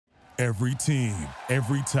Every team,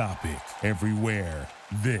 every topic, everywhere.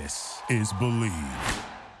 This is Believe.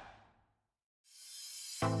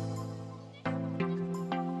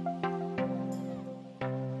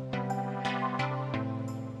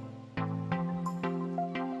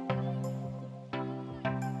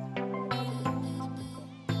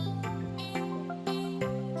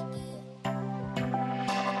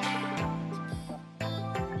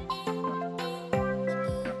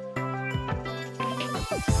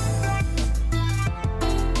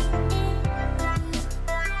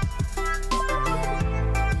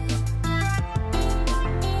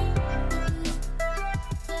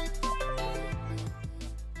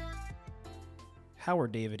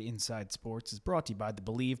 Howard David Inside Sports is brought to you by the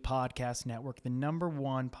Believe Podcast Network, the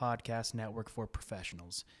 #1 podcast network for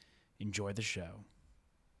professionals. Enjoy the show.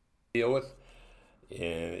 Deal with.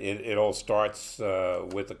 It all starts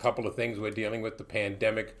with a couple of things we're dealing with: the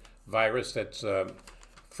pandemic virus that's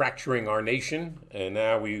fracturing our nation, and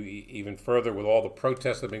now we even further with all the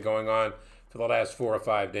protests that have been going on for the last 4 or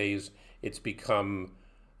 5 days. It's become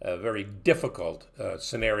a very difficult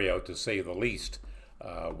scenario, to say the least.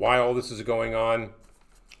 Why all this is going on?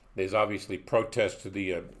 There's obviously protests to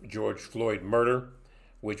the George Floyd murder,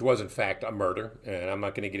 which was in fact a murder, and I'm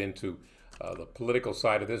not going to get into the political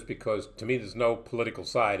side of this because to me there's no political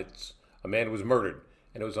side. It's a man who was murdered,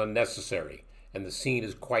 and it was unnecessary, and the scene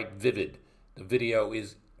is quite vivid. The video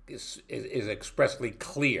is expressly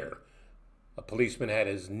clear. A policeman had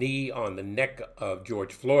his knee on the neck of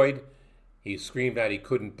George Floyd. He screamed out he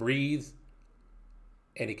couldn't breathe,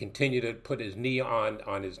 and he continued to put his knee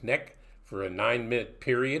on his neck for a 9-minute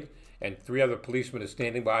period, and 3 other policemen are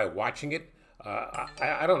standing by watching it.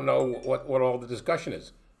 I don't know what all the discussion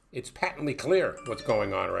is. It's patently clear what's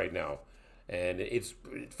going on right now, and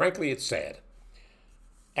frankly it's sad.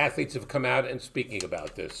 Athletes have come out and speaking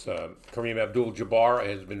about this. Kareem Abdul-Jabbar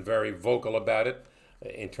has been very vocal about it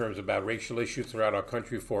in terms about racial issues throughout our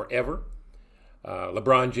country forever.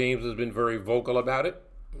 LeBron James has been very vocal about it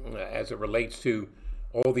as it relates to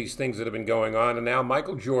all these things that have been going on. And now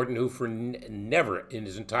Michael Jordan, who for never in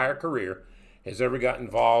his entire career has ever got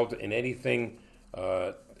involved in anything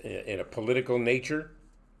in a political nature.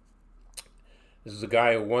 This is a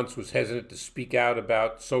guy who once was hesitant to speak out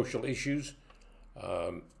about social issues,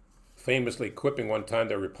 famously quipping one time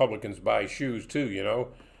that Republicans buy shoes too,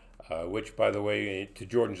 which, by the way, to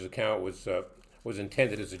Jordan's account was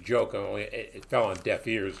intended as a joke, only it fell on deaf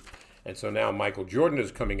ears. And so now Michael Jordan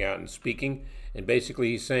is coming out and speaking, and basically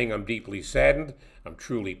he's saying, I'm deeply saddened, I'm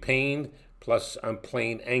truly pained, plus I'm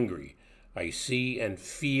plain angry. I see and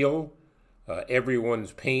feel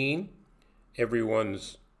everyone's pain,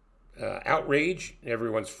 everyone's outrage,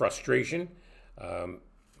 everyone's frustration.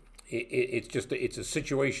 It's a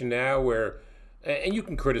situation now where, and you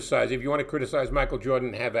can criticize, if you want to criticize Michael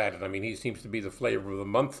Jordan, have at it. I mean, he seems to be the flavor of the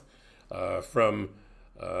month from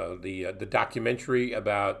the documentary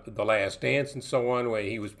about The Last Dance and so on, where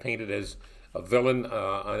he was painted as a villain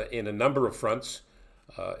in a number of fronts.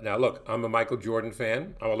 Now, look, I'm a Michael Jordan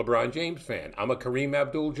fan. I'm a LeBron James fan. I'm a Kareem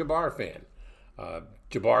Abdul-Jabbar fan.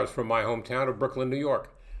 Jabbar is from my hometown of Brooklyn, New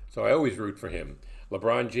York, so I always root for him.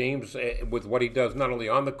 LeBron James, with what he does not only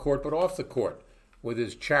on the court but off the court, with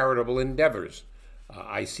his charitable endeavors,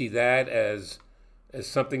 I see that as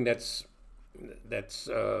something that's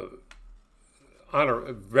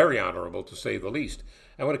very honorable, to say the least.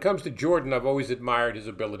 And when it comes to Jordan, I've always admired his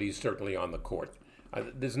abilities, certainly on the court.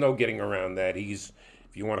 There's no getting around that. If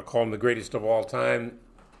you want to call him the greatest of all time,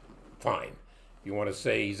 fine. If you want to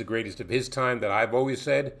say he's the greatest of his time, that I've always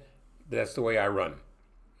said, that's the way I run.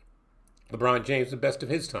 LeBron James, the best of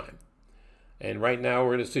his time. And right now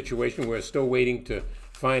we're in a situation where we're still waiting to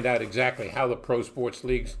find out exactly how the pro sports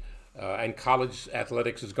leagues and college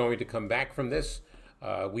athletics is going to come back from this.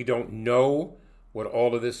 We don't know what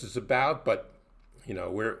all of this is about, but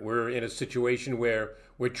we're in a situation where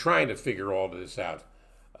we're trying to figure all of this out.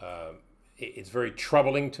 It's very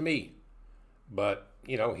troubling to me, but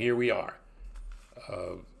here we are.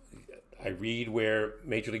 I read where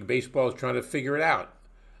Major League Baseball is trying to figure it out.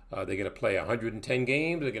 They're going to play 110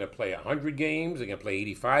 games. They're going to play 100 games. They're going to play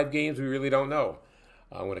 85 games. We really don't know.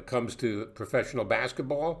 When it comes to professional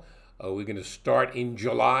basketball, we're going to start in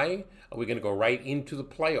July. Are we going to go right into the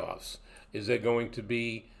playoffs? Is there going to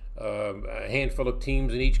be a handful of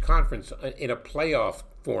teams in each conference in a playoff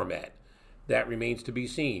format? That remains to be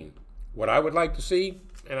seen. What I would like to see,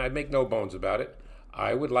 and I make no bones about it,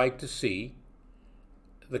 I would like to see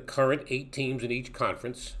the current 8 teams in each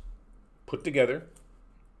conference put together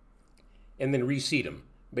and then reseed them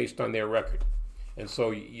based on their record. And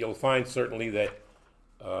so you'll find certainly that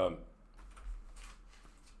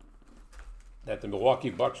that the Milwaukee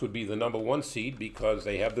Bucks would be the number 1 seed because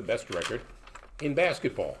they have the best record in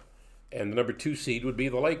basketball. And the number 2 seed would be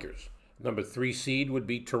the Lakers. Number 3 seed would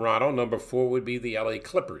be Toronto. Number 4 would be the LA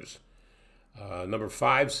Clippers. Number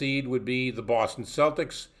 5 seed would be the Boston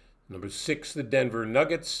Celtics. Number 6, the Denver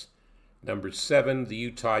Nuggets. Number 7, the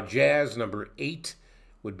Utah Jazz. Number 8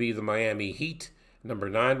 would be the Miami Heat. Number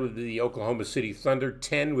 9 would be the Oklahoma City Thunder.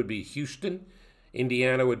 10 would be Houston.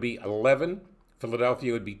 Indiana would be 11.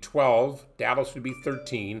 Philadelphia would be 12. Dallas would be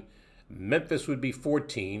 13. Memphis would be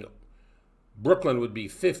 14. Brooklyn would be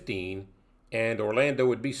 15. And Orlando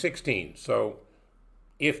would be 16. So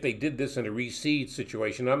if they did this in a reseed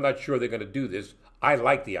situation, I'm not sure they're going to do this. I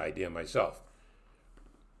like the idea myself.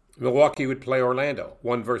 Milwaukee would play Orlando,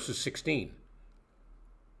 1 versus 16.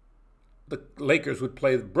 The Lakers would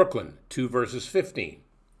play Brooklyn, 2 versus 15.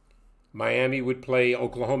 Miami would play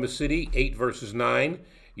Oklahoma City, 8 versus 9.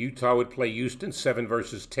 Utah would play Houston, 7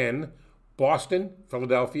 versus 10. Boston,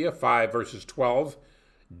 Philadelphia, 5 versus 12.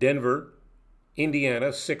 Denver,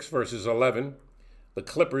 Indiana, 6 versus 11. The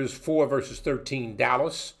Clippers, 4 versus 13.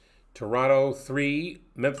 Dallas, Toronto, 3.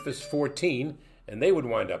 Memphis, 14. And they would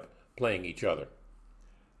wind up playing each other.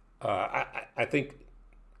 I think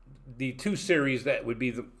the 2 series that would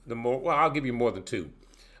be the more, well, I'll give you more than 2.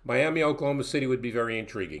 Miami, Oklahoma City would be very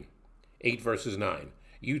intriguing, 8 versus 9.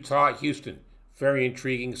 Utah, Houston, very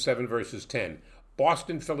intriguing, 7 versus 10.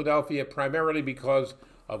 Boston, Philadelphia, primarily because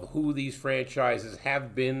of who these franchises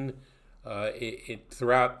have been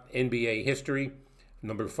throughout NBA history,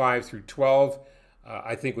 number 5 through 12,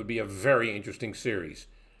 I think would be a very interesting series.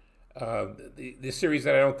 The series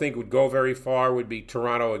that I don't think would go very far would be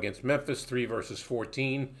Toronto against Memphis, 3 versus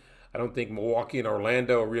 14. I don't think Milwaukee and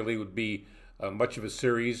Orlando really would be much of a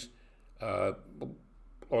series.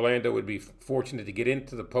 Orlando would be fortunate to get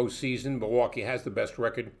into the postseason. Milwaukee has the best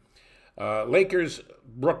record. Lakers,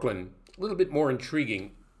 Brooklyn, a little bit more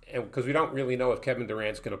intriguing because we don't really know if Kevin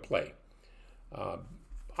Durant's going to play.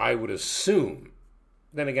 I would assume,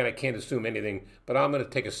 then again, I can't assume anything, but I'm going to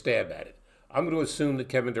take a stab at it. I'm going to assume that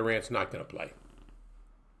Kevin Durant's not going to play.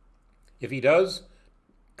 If he does,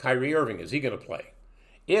 Kyrie Irving, is he going to play?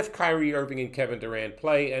 If Kyrie Irving and Kevin Durant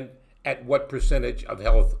play, and at what percentage of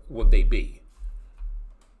health would they be?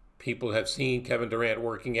 People have seen Kevin Durant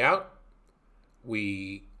working out.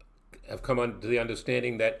 We have come to the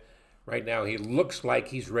understanding that right now he looks like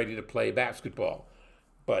he's ready to play basketball.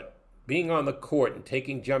 But being on the court and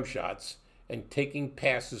taking jump shots and taking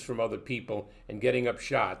passes from other people and getting up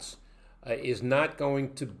shots is not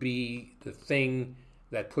going to be the thing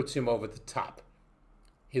that puts him over the top.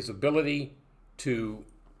 His ability to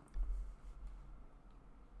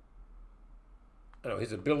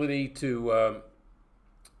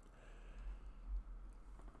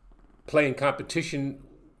play in competition,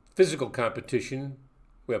 physical competition,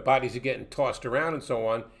 where bodies are getting tossed around and so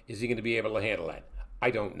on, is he going to be able to handle that?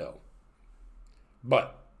 I don't know.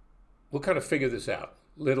 But we'll kind of figure this out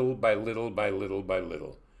little by little by little by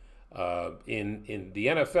little. In the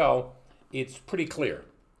NFL, it's pretty clear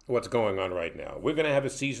what's going on right now. We're going to have a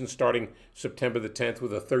season starting September the 10th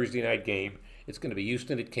with a Thursday night game. It's going to be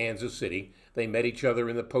Houston at Kansas City. They met each other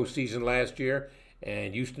in the postseason last year,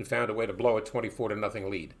 and Houston found a way to blow a 24-0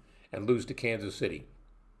 lead and lose to Kansas City.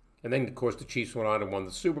 And then, of course, the Chiefs went on and won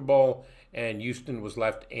the Super Bowl, and Houston was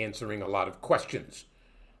left answering a lot of questions.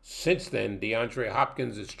 Since then, DeAndre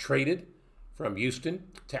Hopkins is traded from Houston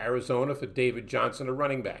to Arizona for David Johnson, a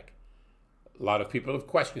running back. A lot of people have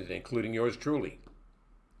questioned it, including yours truly.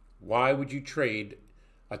 Why would you trade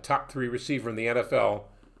a top 3 receiver in the NFL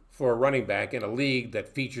for a running back in a league that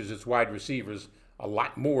features its wide receivers a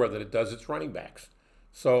lot more than it does its running backs?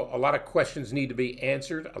 So a lot of questions need to be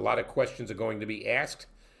answered. A lot of questions are going to be asked.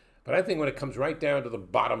 But I think when it comes right down to the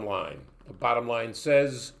bottom line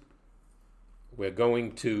says we're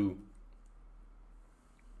going to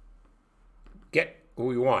get what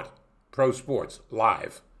we want, pro sports,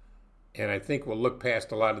 live. And I think we'll look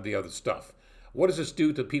past a lot of the other stuff. What does this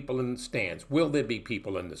do to people in the stands? Will there be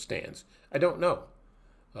people in the stands? I don't know.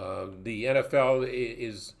 The NFL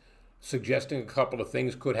is suggesting a couple of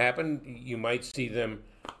things could happen. You might see them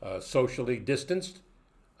socially distanced.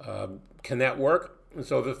 Can that work? And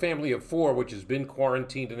so the family of 4, which has been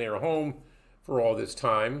quarantined in their home for all this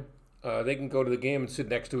time, they can go to the game and sit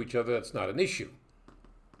next to each other. That's not an issue.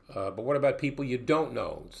 But what about people you don't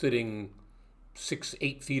know, sitting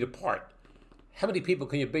 6-8 feet apart? How many people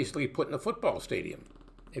can you basically put in a football stadium?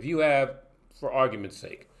 If you have, for argument's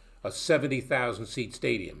sake, a 70,000 seat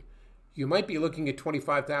stadium, you might be looking at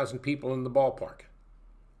 25,000 people in the ballpark.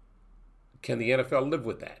 Can the NFL live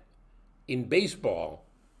with that? In baseball,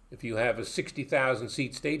 if you have a 60,000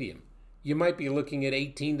 seat stadium, you might be looking at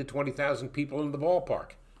 18 to 20,000 people in the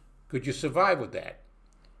ballpark. Could you survive with that?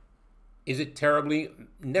 Is it terribly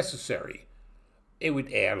necessary? It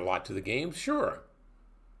would add a lot to the game, sure.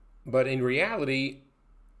 But in reality,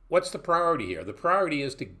 what's the priority here? The priority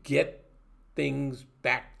is to get things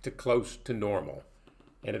back to close to normal.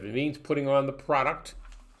 And if it means putting on the product,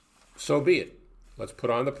 so be it. Let's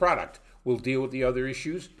put on the product. We'll deal with the other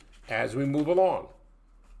issues as we move along.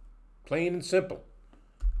 Plain and simple.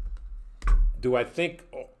 Do I think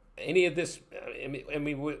any of this, I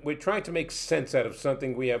mean, we're trying to make sense out of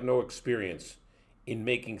something we have no experience in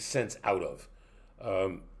making sense out of.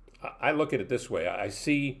 I look at it this way. I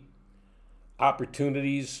see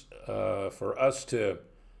opportunities for us to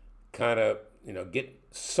kind of, get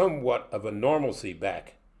somewhat of a normalcy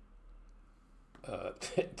back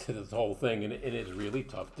to this whole thing, and it is really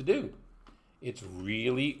tough to do. It's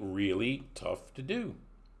really, really tough to do.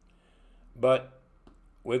 But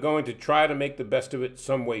we're going to try to make the best of it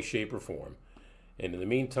some way, shape, or form. And in the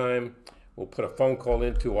meantime, we'll put a phone call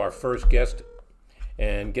into our first guest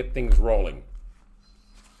and get things rolling.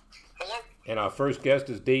 Hello. And our first guest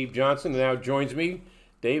is Dave Johnson, and now joins me.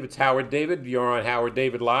 Dave, it's Howard David. You're on Howard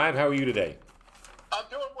David Live. How are you today? I'm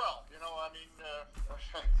doing well.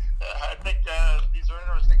 I think these are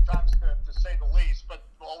interesting times to say the least, but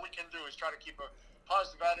all we can do is try to keep a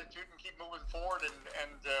positive attitude and keep moving forward.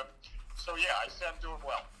 So, I say I'm doing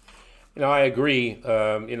well. I agree.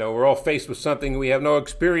 We're all faced with something we have no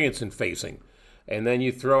experience in facing. And then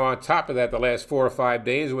you throw on top of that the last 4 or 5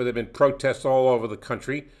 days where there have been protests all over the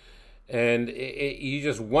country. And you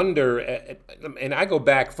just wonder, and I go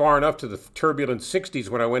back far enough to the turbulent 60s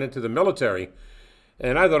when I went into the military,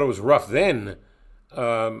 and I thought it was rough then.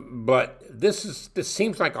 But this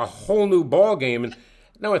seems like a whole new ball game. And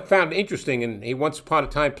now I found it interesting, and he once upon a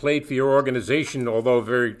time played for your organization, although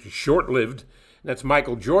very short-lived. And that's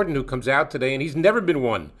Michael Jordan, who comes out today, and he's never been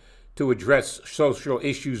one to address social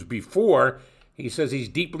issues before. He says he's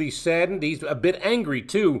deeply saddened. He's a bit angry,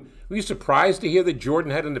 too. Were you surprised to hear that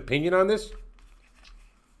Jordan had an opinion on this?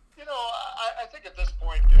 I think at this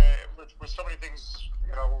point, with so many things,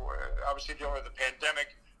 obviously dealing with the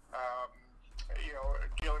pandemic,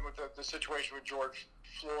 dealing with the situation with George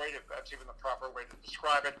Floyd, if that's even the proper way to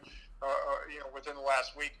describe it, within the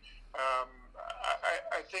last week,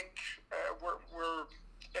 I think we're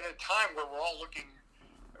in a time where we're all looking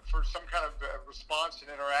for some kind of response and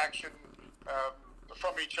interaction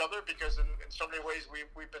from each other, because in so many ways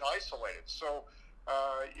we've been isolated. So,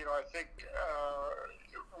 I think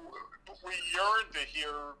we yearn to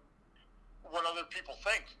hear what other people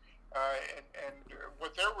think and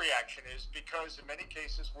what their reaction is, because in many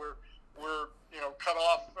cases we're cut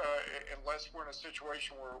off unless we're in a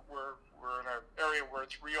situation where we're in an area where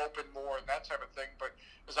it's reopened more and that type of thing. But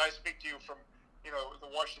as I speak to you from the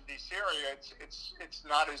Washington D.C. area, it's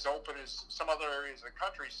not as open as some other areas of the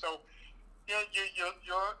country. So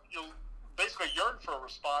you'll basically yearn for a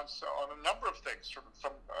response on a number of things from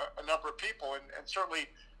a number of people, and certainly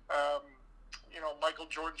Michael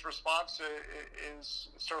Jordan's response is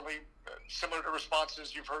certainly similar to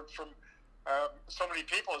responses you've heard from so many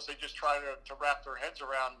people as they just try to wrap their heads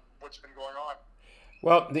around what's been going on.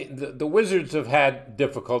 Well, the Wizards have had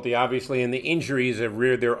difficulty, obviously, and the injuries have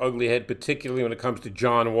reared their ugly head, particularly when it comes to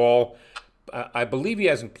John Wall. I believe he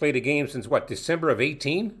hasn't played a game since, December of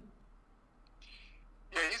 2018?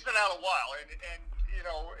 Yeah, he's been out a while, and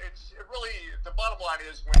it's really, the bottom line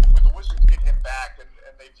is when the Wizards get him back and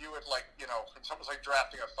they view it like, it's almost like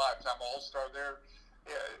drafting a 5-time All-Star there.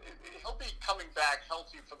 He'll be coming back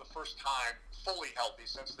healthy for the first time, fully healthy,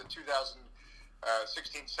 since the 2016-17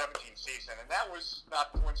 season. And that was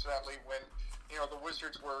not coincidentally when, the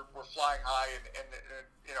Wizards were flying high and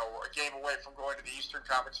a game away from going to the Eastern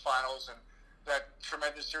Conference Finals, and that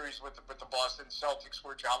tremendous series with the Boston Celtics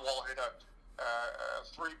where John Wall hit a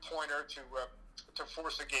three-pointer to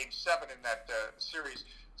force a Game 7 in that series.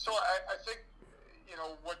 So I think,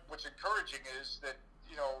 what's encouraging is that,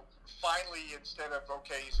 finally, instead of,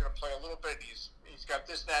 okay, he's going to play a little bit, he's got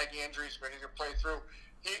this nagging injuries, but he's going to play through,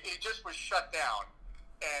 he just was shut down,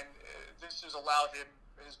 and this has allowed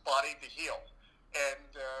his body to heal.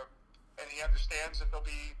 And he understands that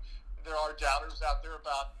there are doubters out there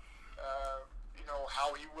about,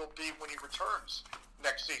 how he will be when he returns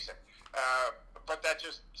next season. But that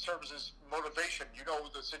just serves as motivation.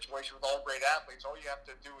 The situation with all great athletes. All you have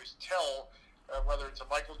to do is tell, whether it's a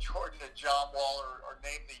Michael Jordan, a John Wall, or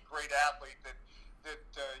name the great athlete that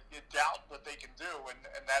you doubt what they can do,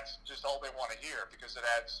 and that's just all they want to hear, because it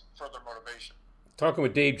adds further motivation. Talking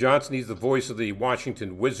with Dave Johnson, he's the voice of the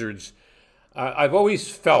Washington Wizards. I've always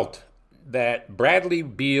felt that Bradley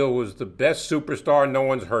Beal was the best superstar no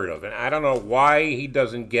one's heard of, and I don't know why he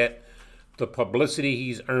doesn't get the publicity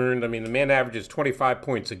he's earned. I mean, the man averages 25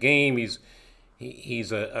 points a game. He's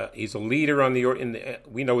a leader on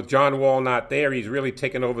we know with John Wall not there, he's really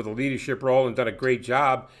taken over the leadership role and done a great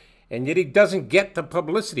job, and yet he doesn't get the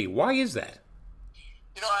publicity. Why is that?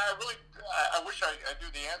 You know, I wish I knew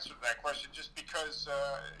the answer to that question, just because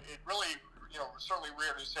it really, certainly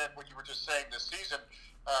reared his head what you were just saying this season.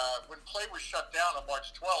 When play was shut down on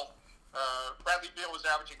March 12th, Bradley Beal was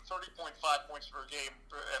averaging 30.5 points per game,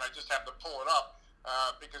 and I just happened to pull it up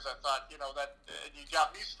because I thought, that you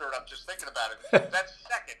got me stirred up just thinking about it. That's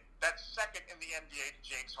second. That's second in the NBA to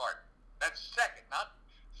James Harden. That's second, not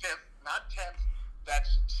fifth, not 10th.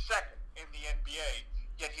 That's second in the NBA.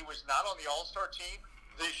 Yet he was not on the All-Star team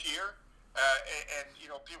this year. And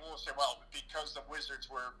people will say, well, because the Wizards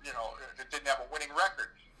were, didn't have a winning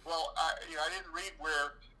record. Well, I didn't read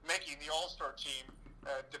where making the All-Star team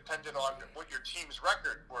depended on what your team's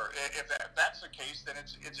record were. If that's the case, then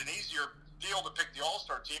it's an easier deal to pick the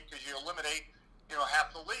All-Star team because you eliminate,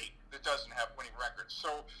 half the league that doesn't have winning records.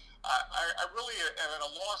 So I really am at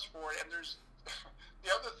a loss for it. And there's the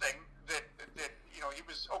other thing that he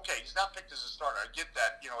was okay. He's not picked as a starter. I get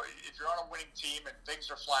that. If you're on a winning team and things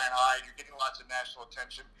are flying high and you're getting lots of national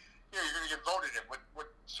attention, you're going to get voted in. What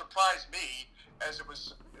surprised me as it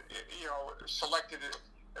was, selected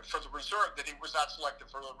for the reserve, that he was not selected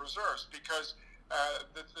for the reserves, because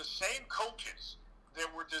the same coaches that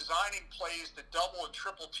were designing plays to double and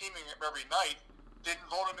triple teaming him every night didn't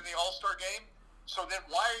vote him in the All-Star game. So then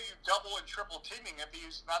why are you double and triple teaming him if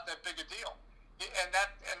he's not that big a deal? And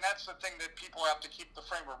that's the thing that people have to keep the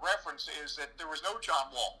frame of reference, is that there was no John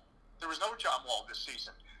Wall. There was no John Wall this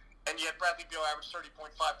season. And yet Bradley Beal averaged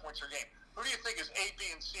 30.5 points per game. Who do you think is A, B,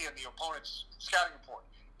 and C in the opponent's scouting report?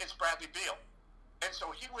 It's Bradley Beal. And so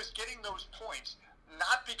he was getting those points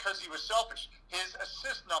not because he was selfish. His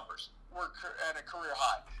assist numbers were at a career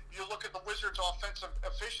high. You look at the Wizards' offensive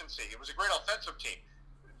efficiency. It was a great offensive team.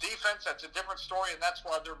 Defense, that's a different story, and that's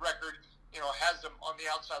why their record has them on the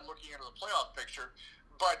outside looking into the playoff picture.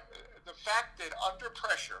 But the fact that under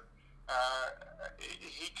pressure,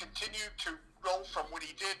 he continued to go from what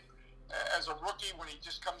he did as a rookie when he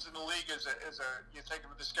just comes in the league as a you think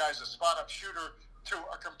of this guy as a spot-up shooter, to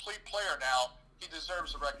a complete player now. He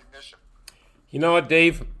deserves the recognition. You know what,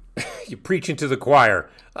 Dave? You're preaching to the choir.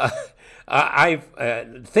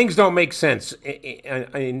 Things don't make sense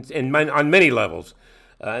on many levels.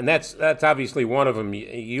 And that's obviously one of them.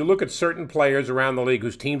 You look at certain players around the league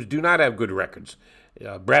whose teams do not have good records.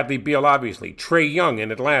 Bradley Beal, obviously. Trae Young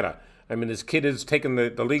in Atlanta. I mean, this kid has taken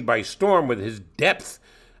the league by storm with his depth.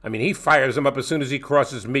 I mean, he fires them up as soon as he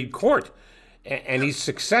crosses midcourt. And he's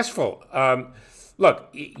successful.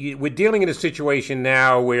 Look, we're dealing in a situation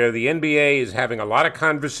now where the NBA is having a lot of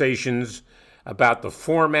conversations about the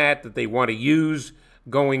format that they want to use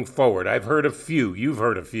going forward. I've heard a few. You've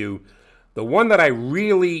heard a few. The one that I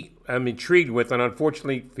really am intrigued with, and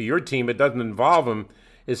unfortunately for your team it doesn't involve them,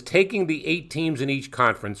 is taking the 8 teams in each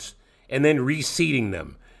conference and then reseeding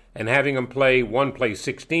them and having them play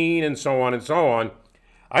 16 and so on and so on.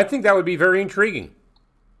 I think that would be very intriguing.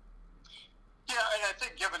 Yeah, and I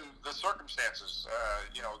think given the circumstances,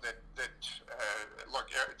 look,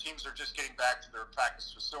 teams are just getting back to their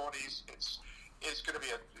practice facilities. It's going to be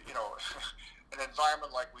an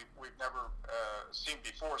environment like we've never seen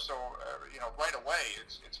before. So right away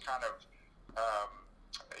it's kind of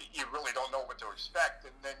you really don't know what to expect,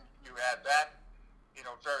 and then you add that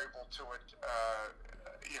variable to it.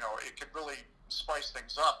 It could really spice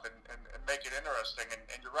things up and make it interesting.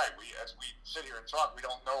 And you're right. As we sit here and talk, we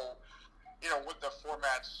don't know what the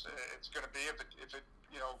formats it's going to be, if it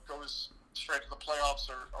goes straight to the playoffs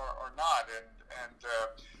or not, and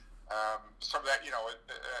some of that,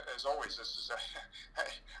 as always, this is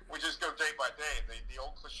we just go day by day. The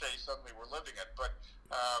old cliche, suddenly we're living it, but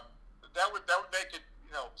that would make it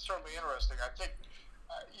certainly interesting. I think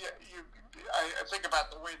I think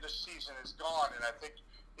about the way this season has gone, and I think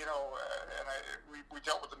we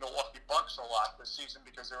dealt with the Milwaukee Bucks a lot this season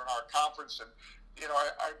because they're in our conference, and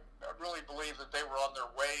I really believe that they were on their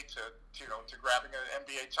way to grabbing an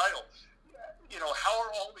NBA title. How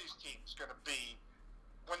are all these teams going to be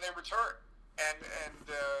when they return? And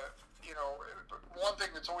one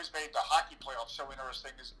thing that's always made the hockey playoffs so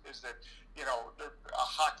interesting is that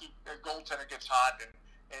a goaltender gets hot and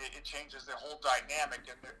it changes the whole dynamic,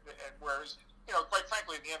 and whereas quite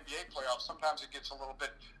frankly, in the NBA playoffs, sometimes it gets a little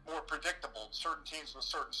bit more predictable. Certain teams with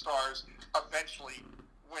certain stars eventually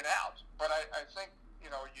win out. But I think,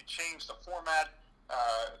 you change the format.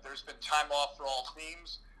 There's been time off for all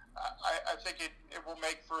teams. I think it will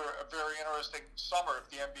make for a very interesting summer if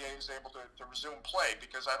the NBA is able to resume play,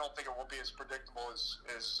 because I don't think it will be as predictable as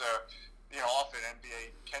often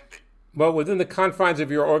NBA can be. Well, within the confines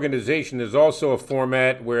of your organization, there's also a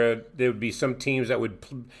format where there would be some teams that would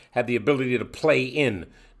have the ability to play in.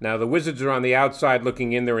 Now, the Wizards are on the outside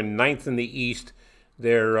looking in. They're in 9th in the East.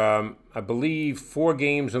 They're, I believe, 4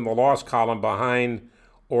 games in the loss column behind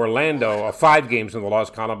Orlando, or 5 games in the loss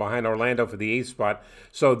column behind Orlando for the 8th spot.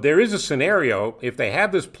 So there is a scenario, if they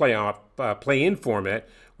have this play-in format,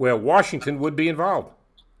 where Washington would be involved.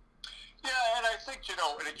 Yeah, and I think,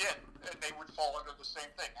 and again, they would fall under the same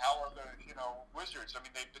thing. How are the, Wizards? I mean,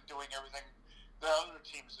 they've been doing everything the other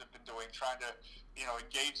teams have been doing, trying to,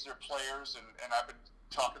 engage their players. And I've been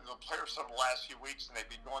talking to the players over the last few weeks, and they've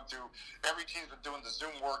been going through, every team's been doing the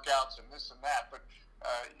Zoom workouts and this and that. But,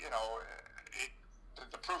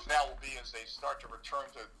 the proof now will be as they start to return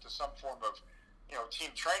to some form of, team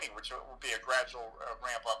training, which will be a gradual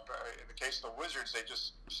ramp up. In the case of the Wizards, they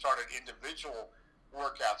just started individual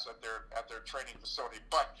workouts at their training facility.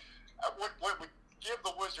 But what would give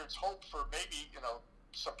the Wizards hope for maybe,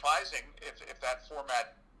 surprising if that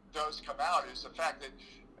format does come out is the fact that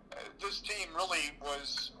this team really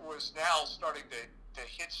was now starting to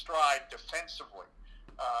hit stride defensively.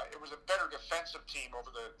 It was a better defensive team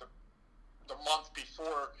over the month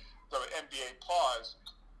before the NBA pause,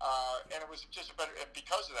 and it was just a better, and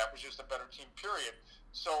because of that, it was just a better team, period.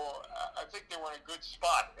 So I think they were in a good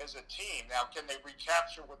spot as a team. Now, can they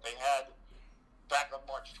recapture what they had back on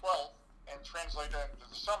March 12th and translate that into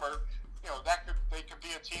the summer? They could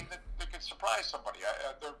be a team that could surprise somebody.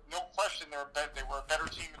 No question they were a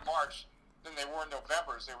better team in March than they were in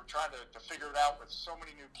November, as they were trying to figure it out with so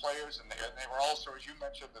many new players, and they were also, as you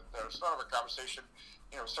mentioned at the start of our conversation,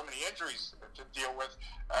 so many injuries to deal with.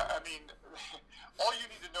 All you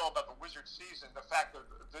need to know about the Wizards season, the fact that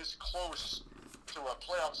this close to a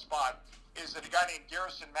playoff spot, is that a guy named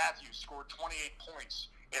Garrison Matthews scored 28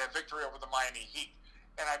 points in a victory over the Miami Heat.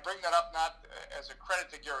 And I bring that up not as a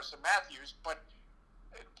credit to Garrison Matthews, but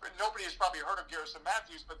nobody has probably heard of Garrison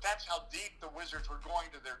Matthews, but that's how deep the Wizards were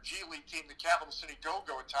going to their G League team, the Capital City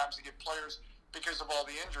Go-Go, at times to get players because of all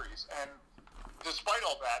the injuries. And despite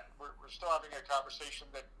all that, we're still having a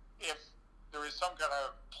conversation that if there is some kind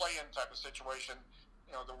of play-in type of situation,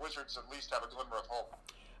 the Wizards at least have a glimmer of hope.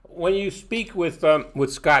 When you speak with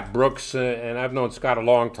Scott Brooks, and I've known Scott a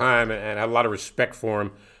long time and have a lot of respect for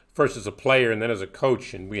him, first as a player and then as a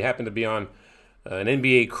coach, and we happened to be on an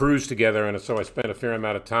NBA cruise together, and so I spent a fair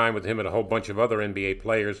amount of time with him and a whole bunch of other NBA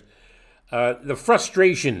players. The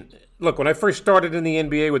frustration, look, when I first started in the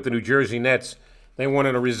NBA with the New Jersey Nets, they won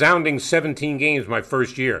in a resounding 17 games my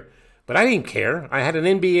first year. But I didn't care. I had an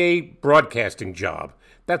NBA broadcasting job.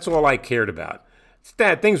 That's all I cared about.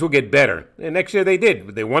 Things will get better. And next year they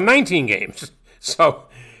did. They won 19 games. So,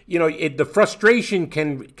 the frustration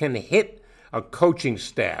can hit a coaching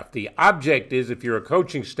staff. The object is, if you're a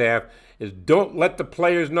coaching staff, is don't let the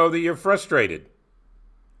players know that you're frustrated.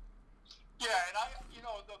 Yeah, and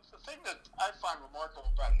the thing that I find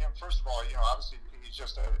remarkable about him, first of all, obviously he's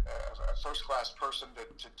just a first-class person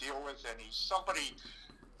to deal with, and he's somebody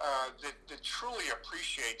that truly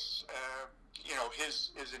appreciates,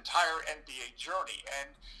 his entire NBA journey. And,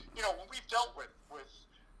 when we've dealt with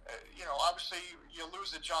obviously you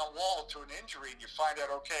lose a John Wall to an injury and you find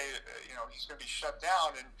out, okay, he's going to be shut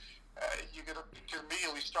down, and you can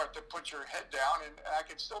immediately start to put your head down. And I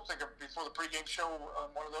can still think of before the pregame show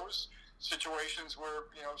one of those situations where,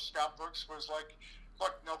 Scott Brooks was like,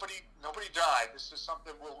 look, nobody died. This is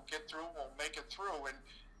something we'll get through. We'll make it through.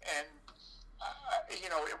 And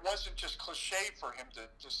it wasn't just cliche for him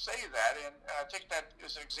to say that. And I think that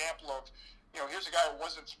is an example of, here's a guy who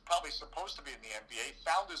wasn't probably supposed to be in the NBA,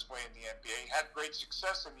 found his way in the NBA, had great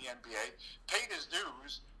success in the NBA, paid his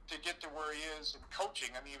dues to get to where he is in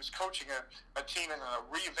coaching. I mean, he was coaching a team in a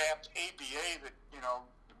revamped ABA that,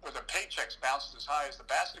 where the paychecks bounced as high as the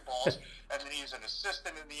basketballs, and then he's an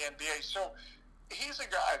assistant in the NBA. So he's a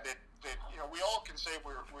guy that we all can say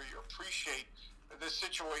we appreciate the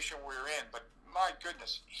situation we're in, but my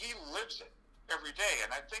goodness, he lives it every day.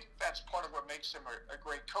 And I think that's part of what makes him a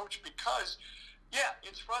great coach, because, yeah,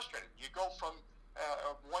 it's frustrating. You go from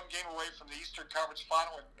one game away from the Eastern Conference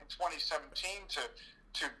Final in 2017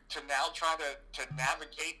 to now trying to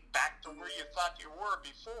navigate back to where you thought you were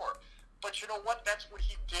before. But you know what? That's what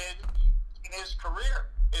he did in his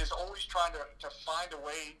career, is always trying to find a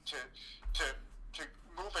way to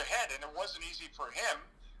move ahead. And it wasn't easy for him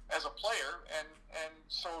as a player, and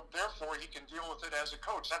so therefore he can deal with it as a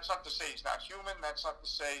coach. That's not to say he's not human. That's not to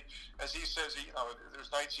say, as he says,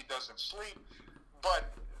 there's nights he doesn't sleep.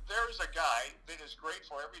 But there is a guy that is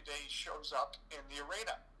grateful every day he shows up in the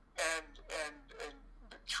arena and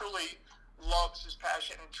truly loves his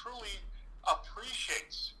passion and truly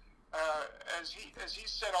appreciates, as he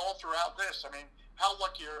said all throughout this. I mean, how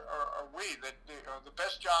lucky are we that the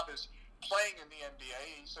best job is playing in the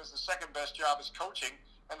NBA. He says the second best job is coaching,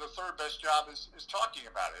 and the third best job is talking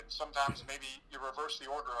about it. Sometimes maybe you reverse the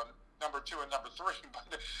order on number 2 and number 3,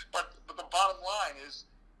 but the bottom line is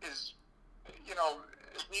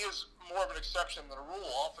he is more of an exception than a rule.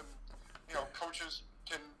 Often, coaches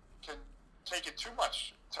can take it too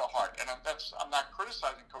much to heart, and I'm not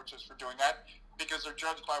criticizing coaches for doing that because they're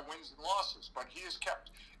judged by wins and losses. But he has kept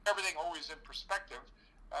everything always in perspective,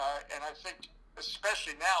 and I think,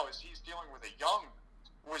 especially now as he's dealing with a young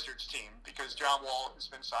Wizards team because John Wall has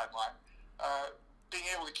been sidelined, being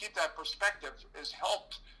able to keep that perspective has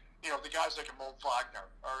helped, the guys like Mo Wagner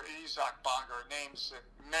or Isaac Bonga, names that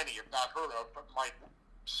many have not heard of but might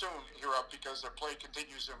soon hear of because their play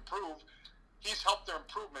continues to improve. He's helped their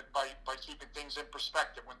improvement by keeping things in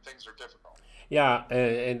perspective when things are difficult. Yeah,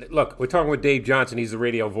 and look, we're talking with Dave Johnson. He's the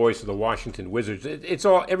radio voice of the Washington Wizards.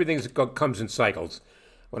 Everything comes in cycles.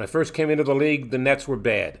 When I first came into the league, the Nets were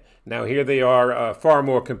bad. Now here they are, far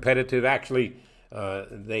more competitive. Actually,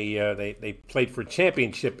 they played for a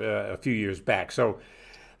championship a few years back. So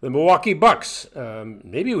the Milwaukee Bucks,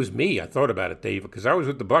 maybe it was me. I thought about it, Dave, because I was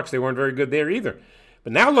with the Bucks. They weren't very good there either.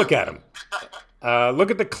 But now look at them. Look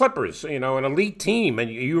at the Clippers, an elite team. And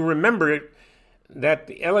you remember it, that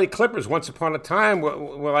the L.A. Clippers once upon a time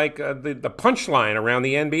were like the punchline around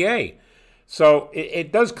the NBA. So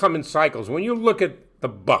it does come in cycles. When you look at the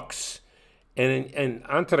Bucks, and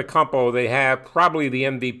Antetokounmpo, they have probably the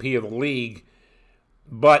MVP of the league,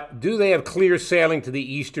 but do they have clear sailing to the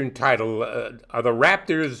Eastern title? Are the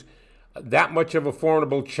Raptors that much of a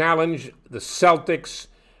formidable challenge? The Celtics,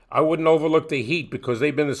 I wouldn't overlook the Heat because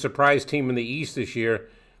they've been the surprise team in the East this year.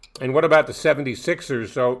 And what about the 76ers?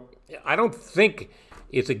 So I don't think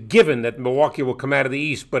it's a given that Milwaukee will come out of the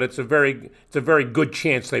East, but it's a very good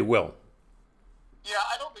chance they will. Yeah,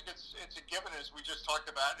 I don't think it's a given, as we just talked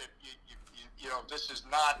about. This is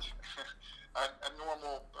not a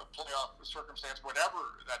normal playoff circumstance,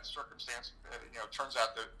 whatever that circumstance turns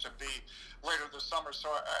out to be later this summer. So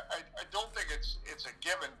I don't think it's a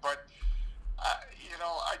given, but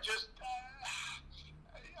I just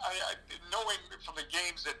knowing from the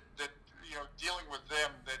games that dealing with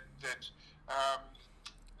them that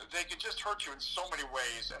they can just hurt you in so many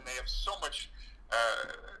ways, and they have so much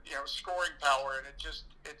scoring power, and it's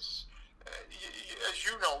as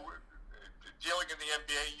dealing in the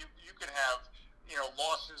NBA, you can have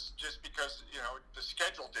losses just because the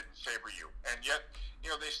schedule didn't favor you, and yet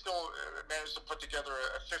they still managed to put together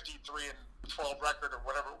a 53-12 record or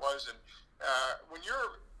whatever it was. And when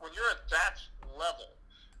you're at that level,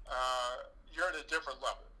 you're at a different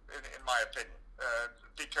level, in my opinion,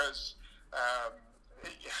 because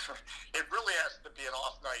it really has to be an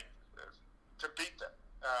off night to beat them,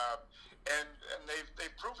 and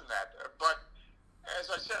they've proven that. But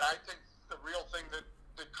as I said, I think the real thing that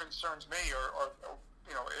concerns me, or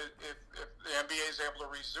if the NBA is able to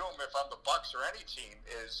resume, if I'm the Bucks or any team,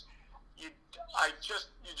 is you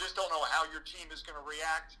just don't know how your team is going to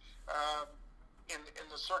react in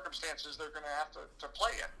the circumstances they're going to have to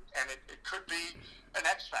play in, and it could be an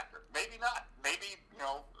X factor, maybe not. Maybe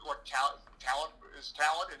look, talent is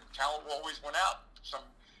talent, and talent will always win out. Some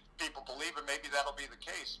people believe it. Maybe that'll be the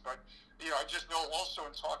case, but I just know also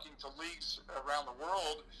in talking to leagues around the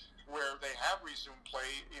world where they have resumed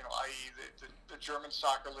play, i.e. the German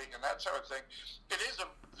soccer league and that sort of thing, it is a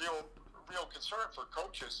real concern for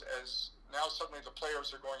coaches, as now suddenly the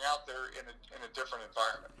players are going out there in a different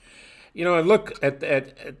environment. I look at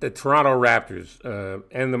the Toronto Raptors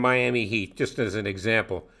and the Miami Heat, just as an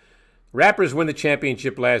example. Raptors win the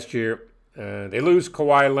championship last year. They lose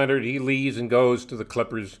Kawhi Leonard. He leaves and goes to the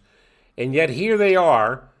Clippers. And yet here they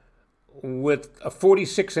are with a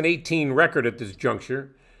 46-18 record at this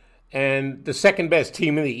juncture, and the second best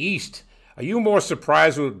team in the East. Are you more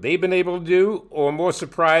surprised with what they've been able to do, or more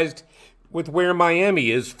surprised with where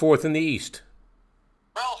Miami is, fourth in the East?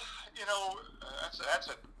 Well, that's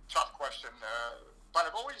a tough question. But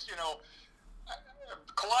I've always,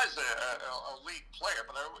 Kawhi's a lead player,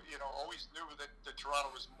 but I always knew that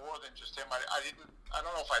Toronto was more than just him. I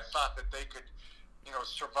don't know if I thought that they could,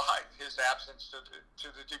 survive his absence to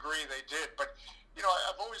the degree they did. But,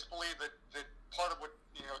 I've always believed that part of what,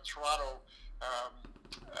 Toronto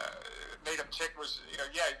made him tick was, you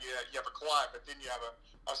have a Kawhi, but then you have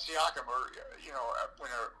a Siakam, or, when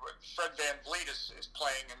Fred VanVleet is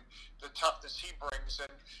playing, and the toughness he brings,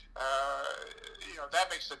 and, that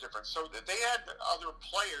makes a difference. So they had other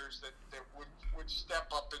players that would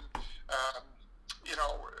step up and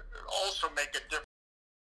also make a difference.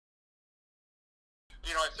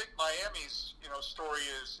 I think Miami's story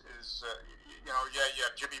is you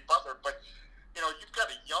have Jimmy Butler, but you've got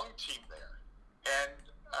a young team there, and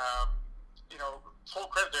full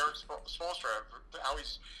credit to Eric Spoelstra, how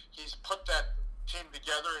he's put that team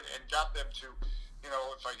together and got them to,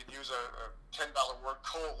 if I could use a $10 word,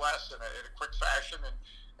 coalesce in a quick fashion. And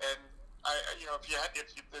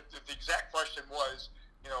if the exact question was,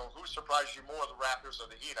 who surprised you more, the Raptors or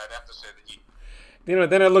the Heat, I'd have to say the Heat.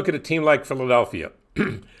 Then I look at a team like Philadelphia.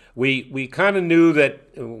 We kind of knew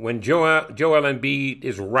that when Joel Embiid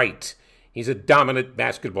is right, he's a dominant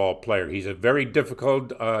basketball player. He's a very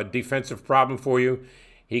difficult defensive problem for you.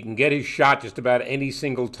 He can get his shot just about any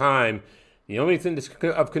single time. The only thing that's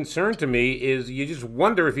of concern to me is you just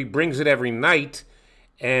wonder if he brings it every night.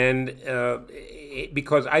 And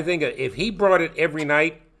because I think if he brought it every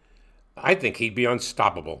night, I think he'd be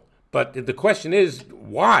unstoppable. But the question is,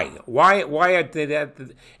 why? Why did that?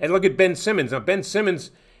 And look at Ben Simmons. Now, Ben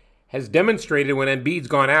Simmons has demonstrated when Embiid's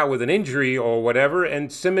gone out with an injury or whatever,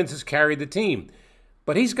 and Simmons has carried the team.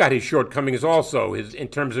 But he's got his shortcomings also, in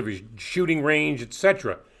terms of his shooting range,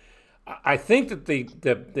 etc. I think that the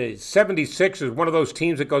 76ers is one of those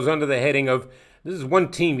teams that goes under the heading of, this is one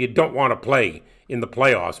team you don't want to play in the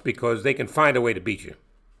playoffs because they can find a way to beat you.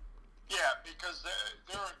 Yeah, because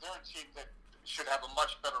they're a team that should have a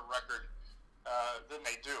much better record than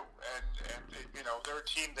they do, and they're a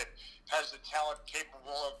team that has the talent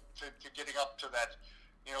capable of to getting up to that,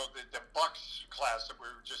 the Bucks class that we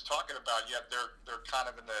were just talking about. Yet they're kind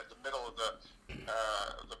of in the middle of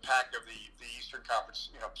the pack of the Eastern Conference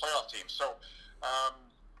playoff team. So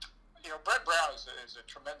Brett Brown is a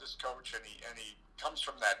tremendous coach, and he comes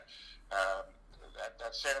from that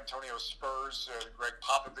San Antonio Spurs, Greg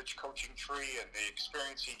Popovich coaching tree, and the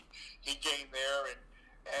experience he gained there.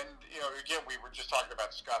 And again, we were just talking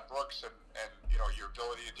about Scott Brooks and your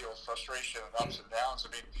ability to deal with frustration and ups and downs.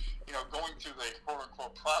 I mean, going through the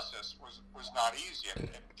quote-unquote process was not easy. And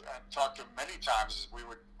I talked to him many times. We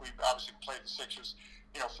obviously played the Sixers,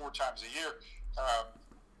 4 times a year.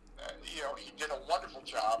 He did a wonderful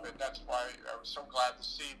job, and that's why I was so glad to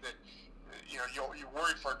see that. You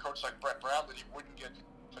worried for a coach like Brett Brown that he wouldn't get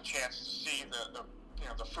a chance to see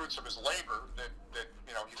the fruits of his labor, that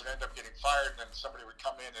he would end up getting fired, and then somebody would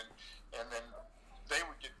come in and then they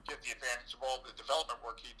would get the advantage of all the development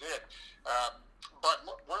work he did. But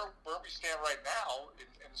where we stand right now in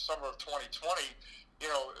the summer of 2020,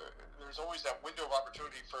 there's always that window of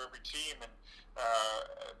opportunity for every team, and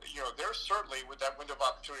they're certainly with that window of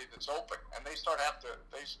opportunity that's open, and they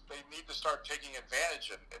need to start taking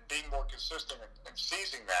advantage and being more consistent and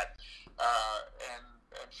seizing that. And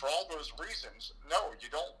for all those reasons, no, you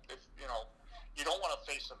don't. You don't want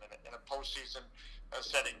to face them in a postseason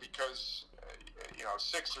setting because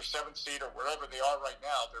 6th or 7th seed or wherever they are right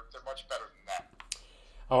now, they're much better than that.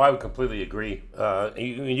 Oh, I would completely agree.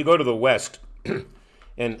 You go to the West.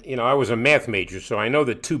 And, I was a math major, so I know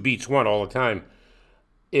that 2 beats 1 all the time.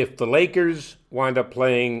 If the Lakers wind up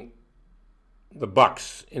playing the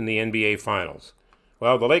Bucks in the NBA Finals,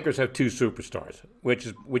 well, the Lakers have 2 superstars,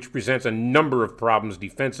 which presents a number of problems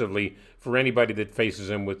defensively for anybody that faces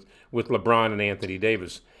them with LeBron and Anthony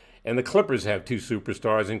Davis. And the Clippers have 2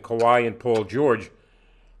 superstars in Kawhi and Paul George.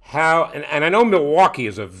 And I know Milwaukee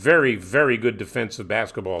is a very, very good defensive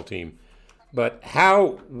basketball team, but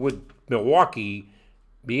how would Milwaukee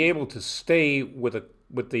be able to stay with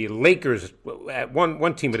the Lakers at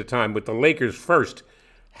one team at a time, with the Lakers first?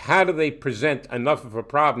 How do they present enough of a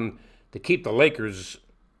problem to keep the Lakers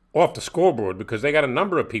off the scoreboard? Because they got a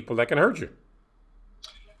number of people that can hurt you.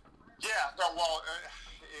 Yeah, no, well,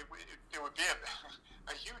 it would be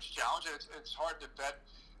a huge challenge. It's hard to bet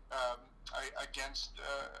against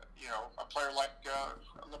a player like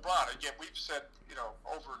LeBron. Again, we've said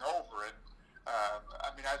over and over, and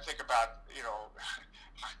I think about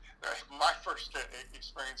my first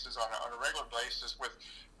experiences on a regular basis with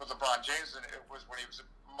LeBron James, and it was when he was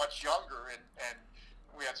much younger, and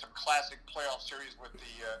we had some classic playoff series with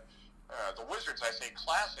the Wizards. I say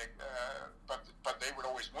classic, but they would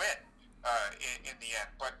always win in the end.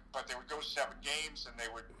 But they would go 7 games, and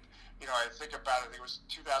they would. I think about it. It was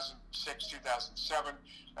 2006, 2007.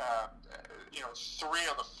 3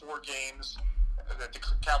 of the 4 games that the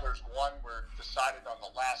Cavaliers won were decided on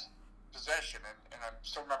the last possession, and I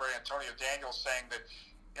still remember Antonio Daniels saying that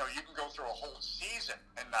you can go through a whole season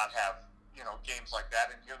and not have games like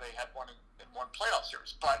that, and here they had one in one playoff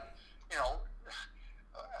series. But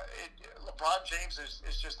LeBron James is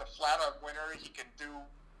just a flat out winner. He can do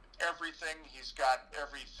everything. He's got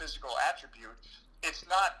every physical attribute. It's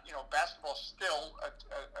not, basketball's still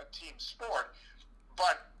a team sport,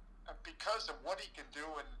 but because of what he can do,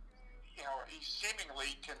 and he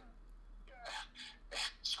seemingly can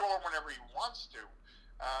score whenever he wants to,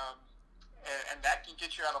 and that can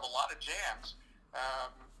get you out of a lot of jams.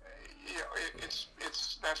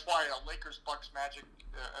 That's why a Lakers-Bucks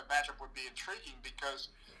matchup would be intriguing, because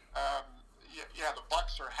the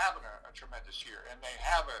Bucks are having a tremendous year, and they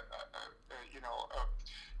have a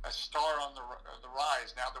star on the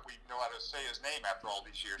rise now that we know how to say his name after all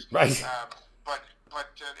these years. Right. But I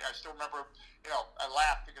still remember, I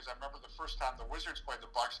laughed because I remember the first time the Wizards played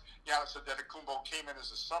the Bucks, Giannis Antetokounmpo came in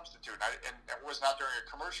as a substitute, and it wasn't out during a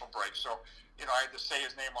commercial break, so I had to say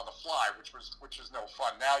his name on the fly, which is no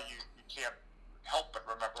fun. Now you can't help but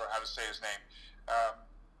remember how to say his name.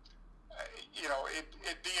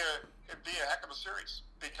 It'd be a heck of a series,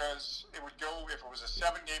 because it would go, if it was a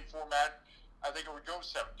 7-game format, I think it would go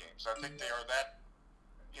 7 games. I think they are that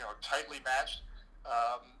tightly matched.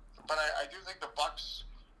 But I do think the Bucks,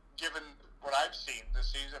 given what I've seen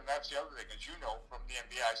this season, that's the other thing, as you know from the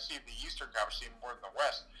NBA, I see the Eastern Conference team more than the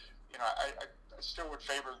West. I still would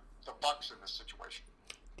favor the Bucks in this situation.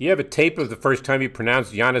 Do you have a tape of the first time you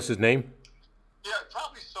pronounced Giannis's name? Yeah,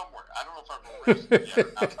 probably somewhere. I don't know if I've erased it yet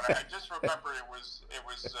or not, but I just remember it was.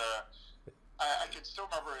 I can still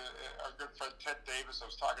remember our good friend Ted Davis. I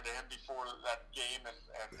was talking to him before that game, and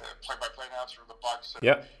play-by-play announcer of the Bucks.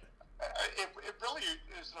 Yeah. It really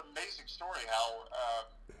is an amazing story how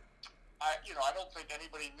I don't think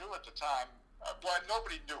anybody knew at the time.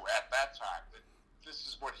 Nobody knew at that time that this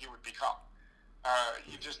is what he would become.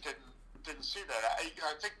 You just didn't see that. I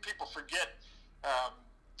think people forget,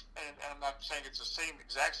 and I'm not saying it's the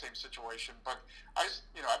exact same situation, but I've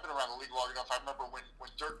been around the league long enough. I remember when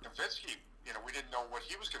Dirk Nowitzki, we didn't know what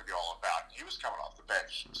he was going to be all about. He was coming off the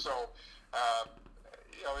bench, so.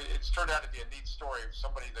 It's turned out to be a neat story of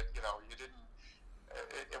somebody that, you didn't,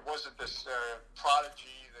 it wasn't this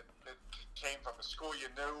prodigy that came from a school you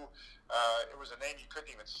knew. It was a name you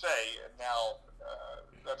couldn't even say, and now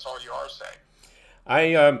that's all you are saying.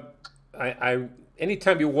 I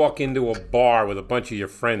anytime you walk into a bar with a bunch of your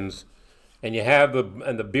friends, and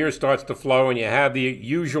the beer starts to flow, and you have the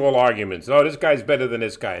usual arguments. Oh, this guy's better than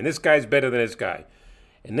this guy, and this guy's better than this guy.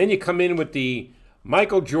 And then you come in with the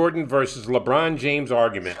Michael Jordan versus LeBron James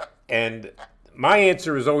argument. And my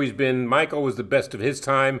answer has always been Michael was the best of his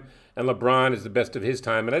time and LeBron is the best of his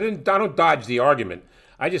time. And I don't dodge the argument.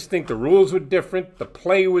 I just think the rules were different. The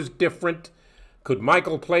play was different. Could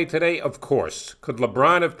Michael play today? Of course. Could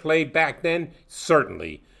LeBron have played back then?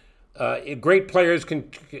 Certainly. Great players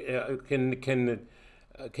can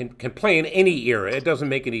play in any era. It doesn't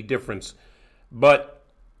make any difference. But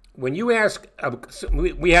when you ask,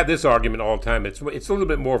 we have this argument all the time. It's a little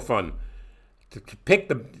bit more fun to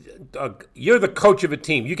pick you're the coach of a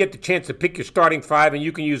team. You get the chance to pick your starting 5, and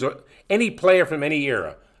you can use any player from any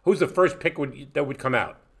era. Who's the first pick that would come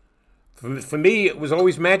out? For me, it was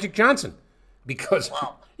always Magic Johnson, because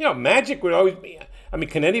Magic would always be. I mean,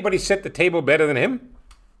 can anybody set the table better than him?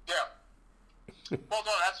 Yeah. Well,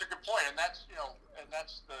 no, that's a good point, and that's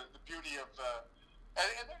the beauty of. I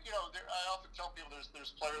often tell people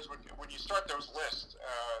there's players when you start those lists, the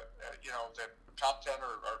top 10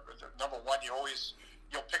 or the number 1, you'll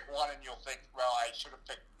pick one and you'll think, well, I should have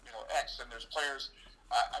picked X. And there's players.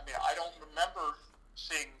 I don't remember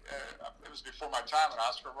seeing. It was before my time,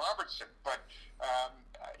 Oscar Robertson, but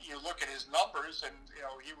you look at his numbers, and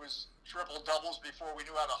he was triple doubles before we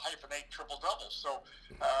knew how to hyphenate triple doubles. So,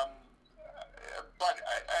 but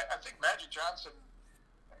I think Magic Johnson.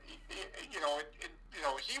 He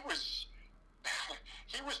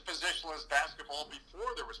was positionless basketball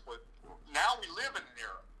before there was split. Now we live in an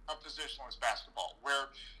era of positionless basketball where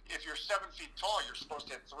if you're 7 feet tall, you're supposed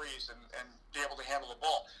to hit threes and be able to handle the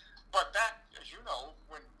ball. But that, as you know,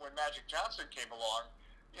 when Magic Johnson came along,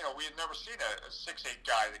 we had never seen a 6'8"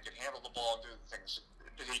 guy that could handle the ball and do the things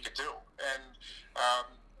that he could do. And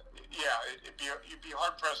you'd be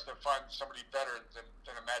hard pressed to find somebody better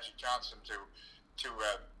than a Magic Johnson to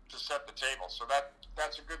set the table. So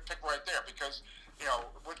that's a good pick right there, because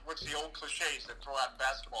what's the old cliches that throw out in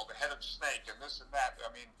basketball, the head of snake and this and that.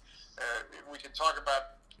 I mean, we can talk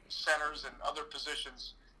about centers and other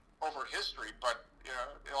positions over history, but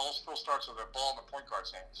it all still starts with a ball in the point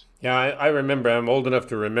guard's hands. Yeah, I remember. I'm old enough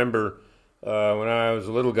to remember when I was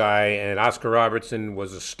a little guy, and Oscar Robertson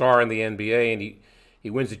was a star in the NBA, and he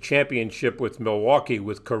wins a championship with Milwaukee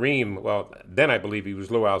with Kareem. Well, then I believe he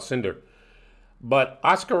was Lou Alcindor. But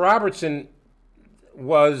Oscar Robertson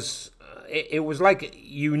was, it was like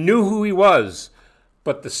you knew who he was,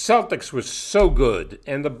 but the Celtics were so good,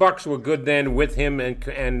 and the Bucks were good then with him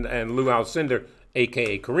and Lou Alcindor,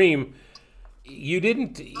 a.k.a. Kareem. You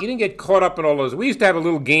didn't get caught up in all those. We used to have a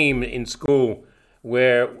little game in school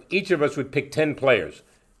where each of us would pick 10 players.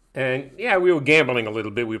 And, yeah, we were gambling a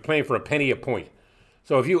little bit. We were playing for a penny a point.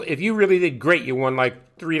 So if you really did great, you won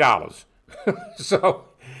like $3. So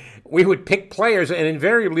we would pick players, and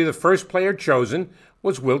invariably the first player chosen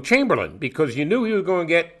was Wilt Chamberlain because you knew he was going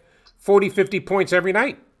to get 40, 50 points every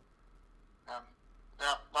night.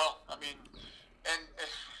 Yeah, well, I mean, and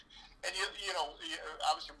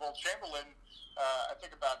obviously Wilt Chamberlain, I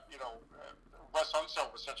think about, Wes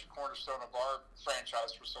Unseld was such a cornerstone of our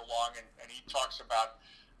franchise for so long, and he talks about,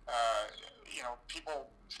 people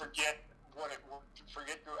forget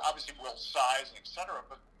obviously Wilt's size and et cetera,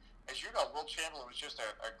 but as you know, Wilt Chamberlain was just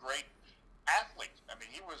a great athlete. I mean,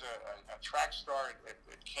 he was a track star at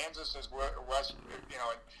Kansas as Wes, and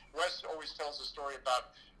Wes always tells the story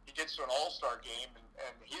about he gets to an all-star game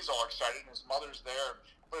and he's all excited and his mother's there,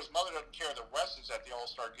 but his mother doesn't care that Wes is at the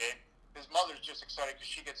all-star game. His mother's just excited because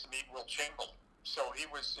she gets to meet Wilt Chamberlain. So he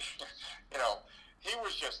was, he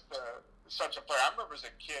was just such a player. I remember as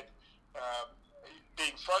a kid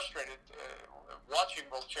being frustrated watching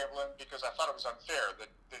Wilt Chamberlain because I thought it was unfair that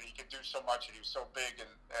he could do so much and he was so big and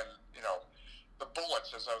the Bullets,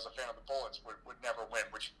 as I was a fan of the Bullets, would never win.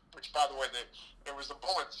 Which by the way, it was the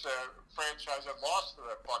Bullets franchise that lost to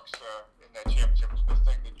the Bucks in that championship. Was the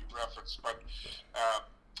thing that you referenced, but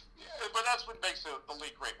that's what makes the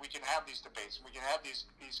league great. We can have these debates and we can have these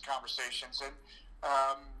conversations and.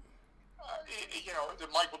 The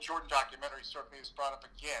Michael Jordan documentary certainly is brought up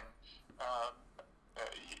again.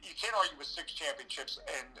 You can't argue with 6 championships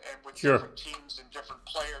and with different teams and different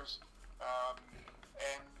players.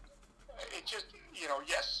 And it just,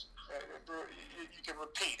 yes, you can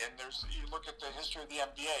repeat. And you look at the history of the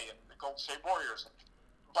NBA and the Golden State Warriors,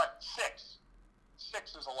 but 6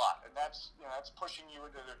 is a lot, and that's pushing you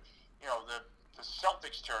into the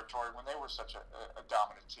Celtics territory when they were such a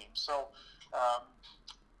dominant team. So.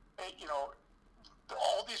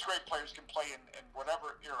 All these great players can play in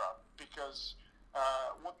whatever era because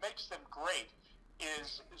what makes them great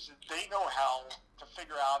is that they know how to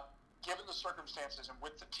figure out, given the circumstances and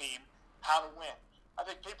with the team, how to win. I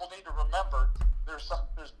think people need to remember there's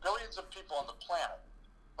billions of people on the planet,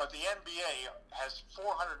 but the NBA has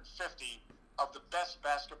 450 of the best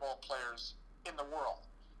basketball players in the world.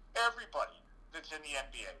 Everybody that's in the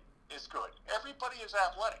NBA is good. Everybody is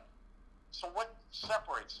athletic. So what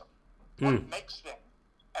separates them? What makes them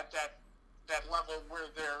at that level where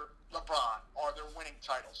they're LeBron or they're winning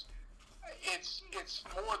titles? It's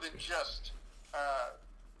more than just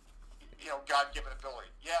God-given ability.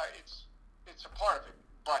 Yeah, it's a part of it,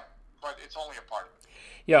 but it's only a part of it.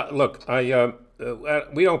 Yeah, look,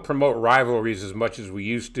 we don't promote rivalries as much as we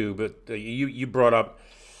used to, but you brought up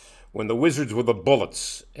when the Wizards were the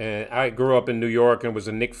Bullets, and I grew up in New York and was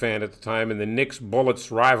a Knicks fan at the time, and the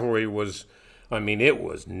Knicks-Bullets rivalry was, it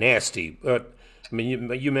was nasty. But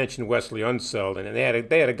you mentioned Wesley Unseld, and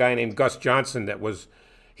they had a guy named Gus Johnson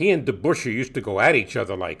he and DeBusschere used to go at each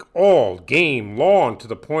other like all game long to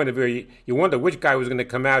the point of where you wonder which guy was going to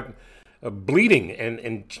come out bleeding,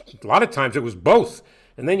 and a lot of times it was both.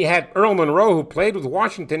 And then you had Earl Monroe, who played with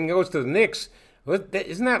Washington and goes to the Knicks.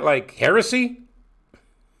 Isn't that like heresy?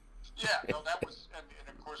 Yeah, no, that was, and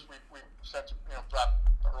of course we sent, brought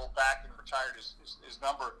Earl back and retired his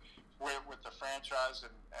number with the franchise, and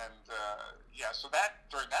so that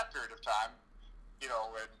during that period of time, and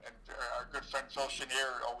our good friend Phil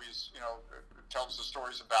Chenier always, tells the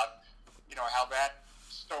stories about, how that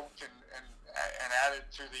stoked and added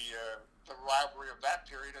to the rivalry of that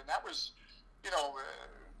period, and that was,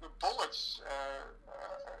 the Bullets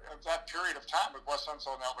of that period of time with Wes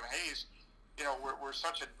Unseld and Elvin Hayes. We're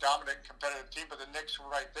such a dominant competitive team, but the Knicks were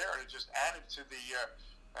right there, and it just added to the,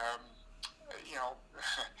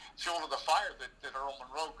 fuel to the fire that Earl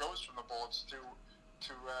Monroe goes from the Bullets to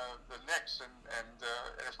the Knicks, and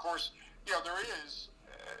of course, there is,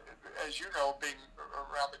 as you know, being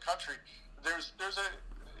around the country, there's a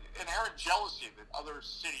inherent jealousy that other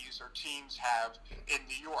cities or teams have in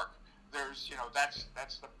New York. There's, that's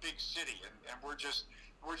the big city, and we're just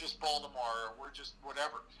Baltimore, or we're just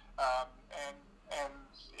whatever.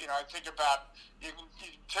 I think about, you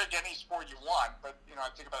take any sport you want, but, I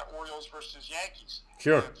think about Orioles versus Yankees.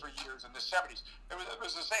 Sure. For years in the 70s. It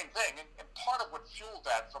was the same thing. And part of what fueled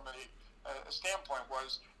that from a standpoint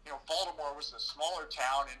was, Baltimore was a smaller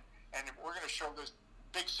town, and we're going to show those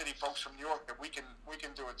big city folks from New York that we can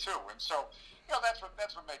do it too. And so, that's what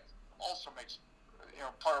makes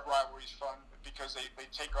part of rivalries fun, because they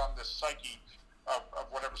take on this psyche of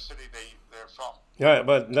whatever city they're from. Yeah,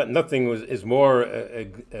 but nothing is more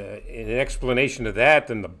an explanation of that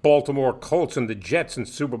than the Baltimore Colts and the Jets in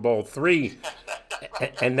Super Bowl III.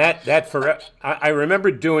 And that for I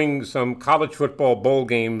remember doing some college football bowl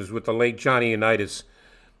games with the late Johnny Unitas,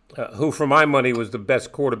 who for my money was the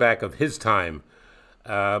best quarterback of his time.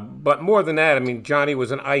 But more than that, I mean, Johnny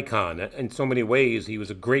was an icon in so many ways. He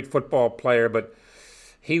was a great football player, but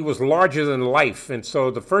he was larger than life. And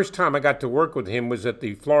so the first time I got to work with him was at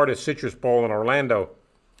the Florida Citrus Bowl in Orlando.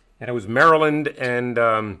 And it was Maryland and,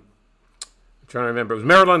 I'm trying to remember, it was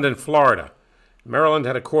Maryland and Florida. Maryland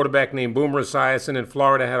had a quarterback named Boomer Esiason, and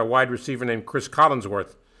Florida had a wide receiver named Chris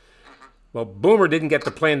Collinsworth. Well, Boomer didn't get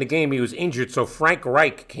to play in the game. He was injured, so Frank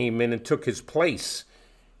Reich came in and took his place.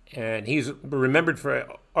 And he's remembered for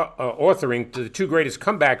authoring the two greatest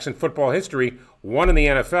comebacks in football history, one in the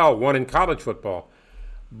NFL, one in college football.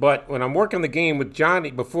 But when I'm working the game with Johnny,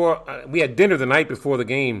 we had dinner the night before the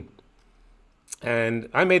game, and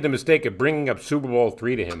I made the mistake of bringing up Super Bowl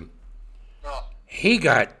III to him. He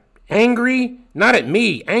got angry, not at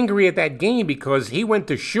me, angry at that game because he went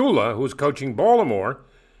to Shula, who was coaching Baltimore,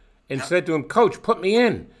 and said to him, "Coach, put me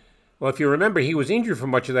in." Well, if you remember, he was injured for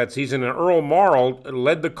much of that season, and Earl Morrall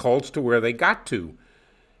led the Colts to where they got to.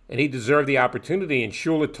 And he deserved the opportunity. And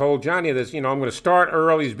Shula told Johnny this, I'm going to start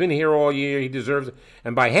Earl. He's been here all year. He deserves it.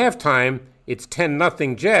 And by halftime, it's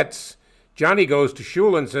 10-0 Jets. Johnny goes to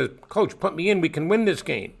Shula and says, "Coach, put me in. We can win this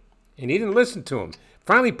game." And he didn't listen to him.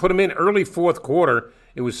 Finally put him in early fourth quarter.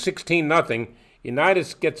 It was 16-0.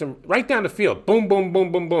 Unitas gets him right down the field. Boom, boom,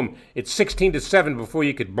 boom, boom, boom. It's 16-7 before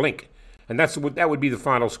you could blink. And that would be the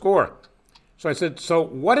final score. So I said, "So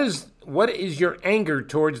what is your anger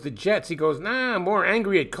towards the Jets?" He goes, "Nah, I'm more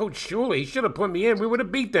angry at Coach Shula. He should have put me in. We would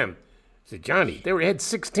have beat them." I said, "Johnny, they were ahead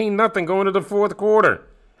 16-0 going to the fourth quarter.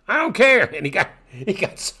 I don't care." And he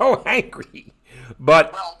got so angry.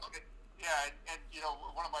 But well, yeah, and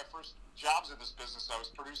one of my first jobs in this business, I was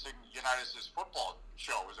producing Unitas' football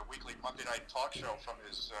show. It was a weekly Monday night talk show from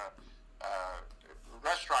his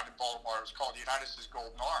restaurant in Baltimore. It was called Unitas'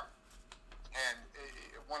 Golden Arm, and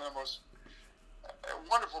one of the most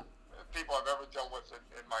wonderful people I've ever dealt with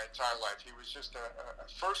in my entire life. He was just a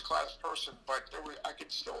first-class person, but I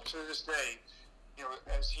could still, to this day,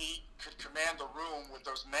 as he could command the room with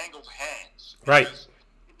those mangled hands. Right.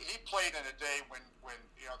 He played in a day when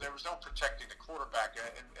there was no protecting the quarterback,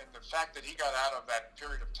 and the fact that he got out of that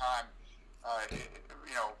period of time,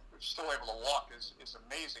 still able to walk is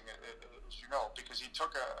amazing, as you know, because he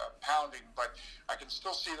took a pounding, but I can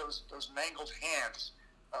still see those mangled hands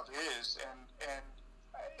of his, and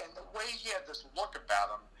the way he had this look about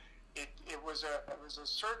him, it was a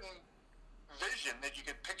certain vision that you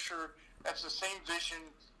could picture. That's the same vision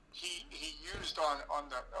he used on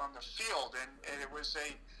the field, and it was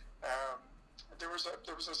there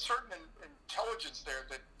was a certain intelligence there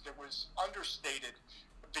that was understated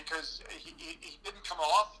because he didn't come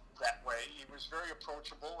off that way. He was very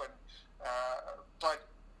approachable, and but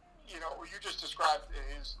you just described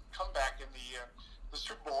his comeback in the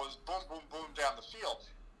Super Bowl is boom, boom, boom down the field.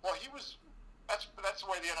 Well, that's the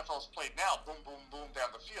way the NFL is played now, boom, boom, boom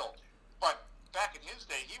down the field. But back in his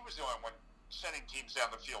day, he was the only one sending teams down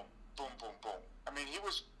the field, boom, boom, boom. I mean, he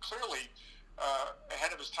was clearly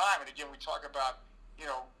ahead of his time. And again, we talk about,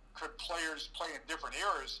 could players play in different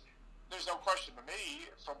eras? There's no question to me,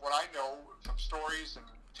 from what I know from stories and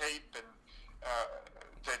tape, and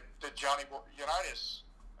that Johnny Unitas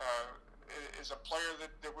is a player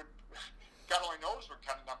that would, God only knows what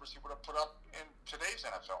kind of numbers he would have put up in today's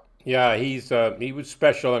NFL. Yeah, he was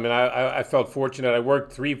special. I mean, I felt fortunate. I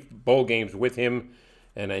worked 3 bowl games with him,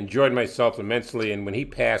 and I enjoyed myself immensely. And when he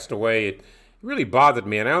passed away, it really bothered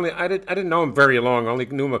me. And I didn't know him very long. I only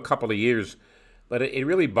knew him a couple of years. But it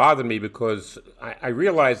really bothered me because I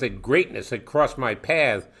realized that greatness had crossed my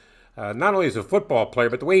path, not only as a football player,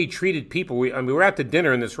 but the way he treated people. We were at the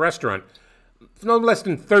dinner in this restaurant. No less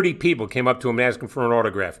than 30 people came up to him and asked him for an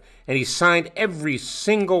autograph. And he signed every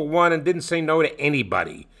single one and didn't say no to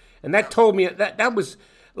anybody. And that told me that was,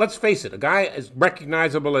 let's face it, a guy as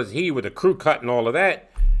recognizable as he with a crew cut and all of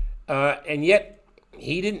that. And yet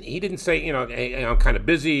he didn't say, hey, I'm kind of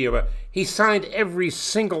busy. He signed every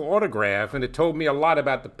single autograph, and it told me a lot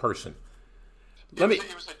about the person. He was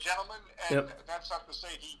a gentleman, and that's not to say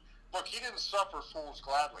he didn't suffer fools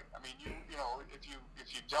gladly. I mean,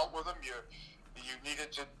 if you dealt with him, you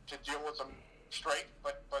needed to deal with him straight,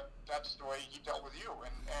 but that's the way he dealt with you,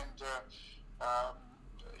 and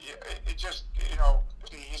it just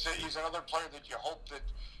he's another player that you hope that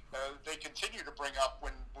they continue to bring up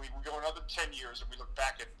when we go another 10 years and we look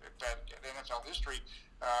back at NFL history.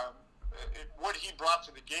 what he brought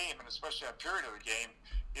to the game, and especially that period of the game,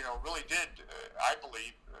 really did, I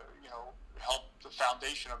believe, help the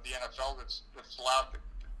foundation of the NFL that's allowed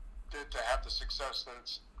to have the success that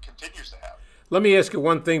it continues to have. Let me ask you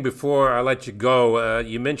one thing before I let you go.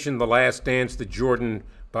 You mentioned The Last Dance, the Jordan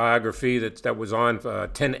biography that was on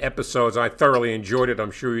 10 episodes. I thoroughly enjoyed it.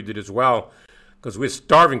 I'm sure you did as well, because we're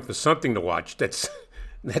starving for something to watch. That's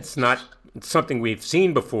not something we've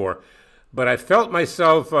seen before. But I felt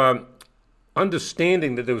myself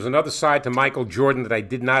understanding that there was another side to Michael Jordan that I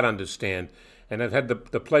did not understand. And I've had the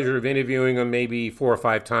pleasure of interviewing him maybe 4 or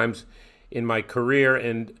 5 times in my career,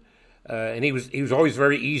 and he was always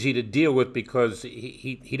very easy to deal with because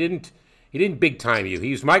he didn't big time you.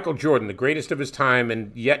 He's Michael Jordan, the greatest of his time,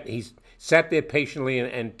 and yet he sat there patiently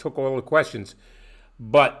and took all the questions.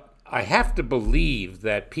 But I have to believe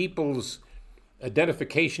that people's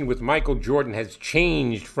identification with Michael Jordan has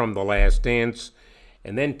changed from The Last Dance.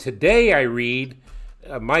 And then today I read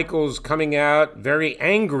Michael's coming out very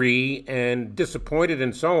angry and disappointed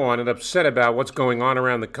and so on, and upset about what's going on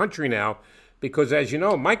around the country now, because as you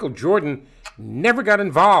know, Michael Jordan never got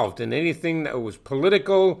involved in anything that was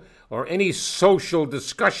political or any social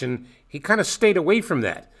discussion. He kind of stayed away from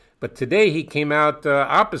that. But today he came out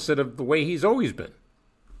opposite of the way he's always been.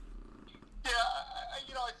 Yeah,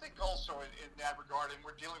 I think also in that regard, and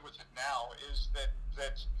we're dealing with it now, is that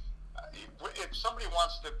if somebody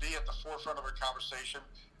wants to be at the forefront of a conversation,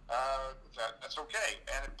 that's okay.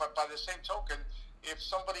 But by the same token, if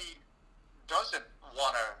somebody doesn't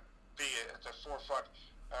want to be at the forefront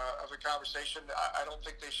of the conversation, I don't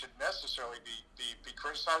think they should necessarily be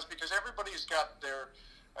criticized, because everybody's got their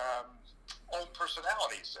own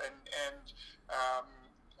personalities, and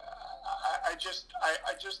I just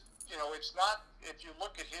it's not, if you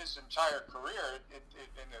look at his entire career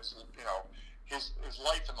in his his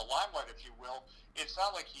life in the limelight, if you will, it's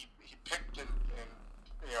not like he picked and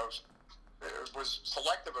was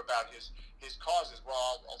selective about his causes.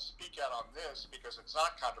 Well, I'll speak out on this because it's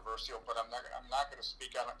not controversial, but I'm not going to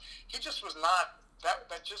speak out on. He just was not that.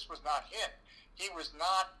 That just was not him. He was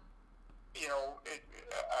not,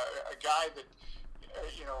 a guy that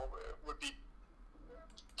would be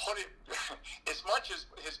put it as much as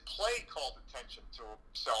his play called attention to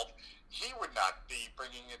himself. He would not be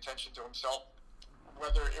bringing attention to himself,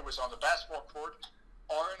 whether it was on the basketball court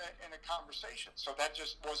or in a conversation. So that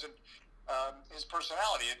just wasn't his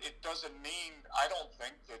personality. It doesn't mean, I don't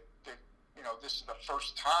think that this is the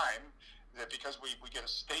first time that, because we get a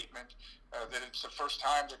statement that it's the first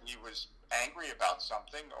time that he was angry about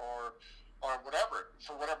something or whatever.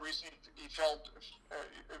 For whatever reason, he felt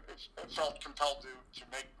compelled to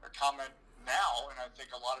make a comment now, and I think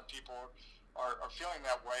a lot of people are feeling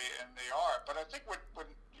that way, and they are. But I think when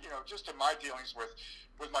just in my dealings with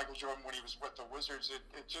Michael Jordan when he was with the Wizards,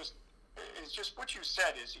 it's just what you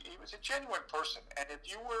said, is he was a genuine person, and if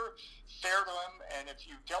you were fair to him and if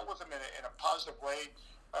you dealt with him in a positive way,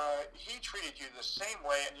 he treated you the same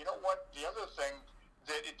way. And you know what? The other thing,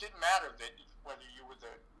 that it didn't matter that whether you were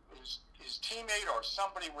his teammate or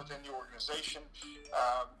somebody within the organization.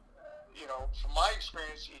 From my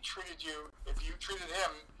experience, he treated you, if you treated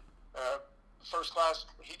him first class,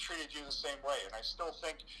 he treated you the same way. And I still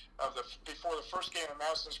think of before the first game at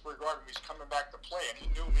Madison Square Garden, he's coming back to play, and he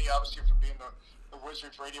knew me obviously from being the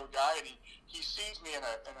Wizards radio guy, and he sees me in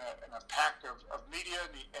a pack of media,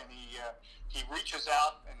 and he reaches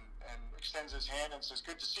out and extends his hand and says,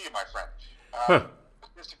 "Good to see you, my friend."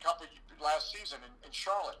 Just a couple last season in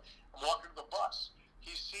Charlotte, I'm walking to the bus.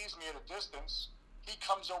 He sees me at a distance. He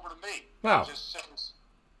comes over to me. Wow. And just says,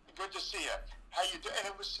 "Good to see you. How you doing?" And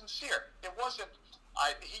it was sincere. It wasn't.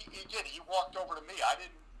 He walked over to me. I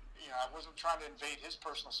didn't. I wasn't trying to invade his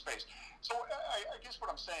personal space. So I guess what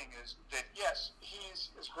I'm saying is that yes, he's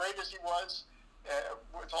as great as he was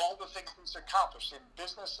with all the things he's accomplished in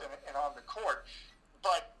business and on the court,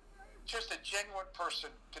 but just a genuine person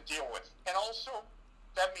to deal with, and also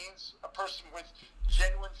that means a person with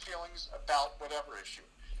genuine feelings about whatever issue.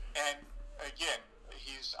 And again,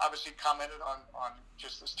 he's obviously commented on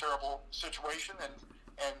just this terrible situation,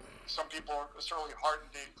 and some people are certainly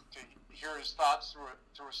heartened to hear his thoughts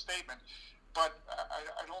through a statement. But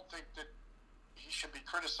I don't think that he should be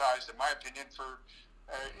criticized, in my opinion, for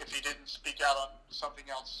if he didn't speak out on something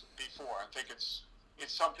else before. I think it's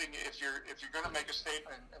something, if you're going to make a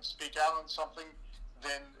statement and speak out on something,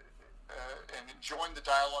 then and join the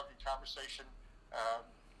dialogue and conversation,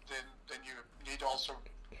 then you need to also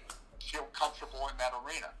feel comfortable in that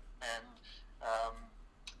arena. And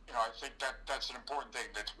I think that's an important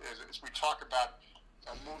thing. That as we talk about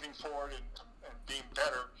moving forward and being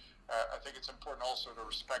better, I think it's important also to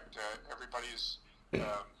respect everybody's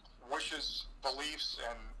wishes, beliefs,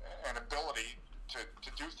 and ability to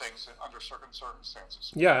do things under certain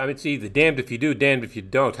circumstances. Yeah, I mean, it's either damned if you do, damned if you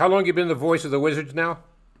don't. How long have you been the voice of the Wizards now?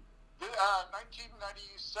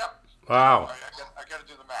 1997. Wow. I got to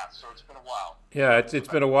do the math, so it's been a while. Yeah, it's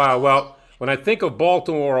been a while. Well, when I think of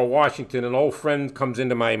Baltimore or Washington, an old friend comes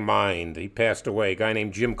into my mind. He passed away, a guy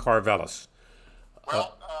named Jim Carvelis.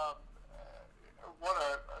 Well, what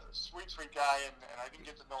a sweet guy, and I didn't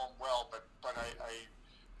get to know him well, but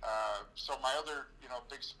so my other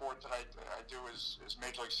big sport that I do is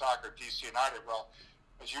Major League Soccer, DC United. Well,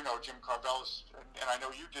 as you know, Jim Carvelis, and I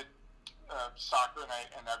know you did soccer, and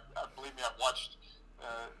I believe me, I've watched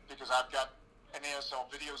because I've got NASL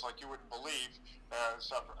videos like you wouldn't believe.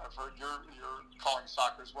 So I've heard you're calling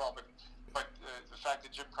soccer as well, but the fact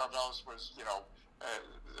that Jim Carvelis was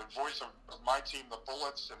the voice of my team, the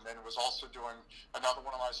Bullets, and then was also doing another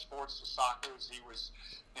one of my sports, the soccer. He was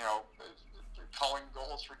calling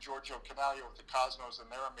goals for Giorgio Canaglio with the Cosmos in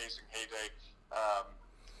their amazing heyday.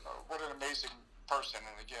 What an amazing person,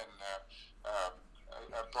 and again,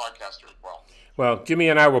 a broadcaster as well. Well, Jimmy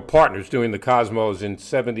and I were partners doing the Cosmos in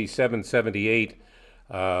 77, 78,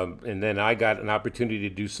 and then I got an opportunity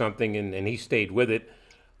to do something, and he stayed with it.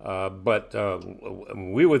 But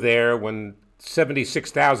we were there when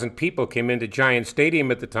 76,000 people came into Giant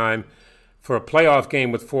Stadium at the time for a playoff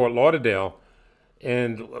game with Fort Lauderdale.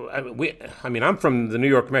 And I'm from the New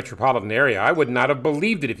York metropolitan area. I would not have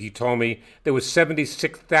believed it if you told me there was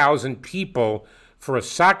 76,000 people for a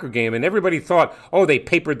soccer game, and everybody thought, oh, they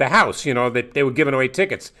papered the house, that they were giving away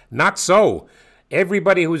tickets. Not so.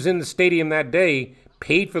 Everybody who was in the stadium that day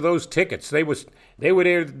paid for those tickets. They were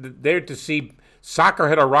there to see. Soccer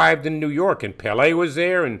had arrived in New York, and Pelé was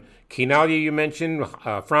there, and Canaglio, you mentioned,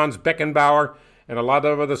 Franz Beckenbauer, and a lot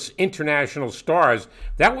of other international stars.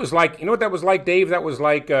 That was like, you know what that was like, Dave? That was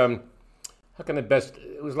like, it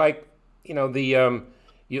was like,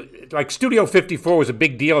 like Studio 54 was a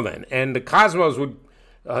big deal then. And the Cosmos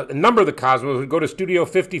a number of the Cosmos would go to Studio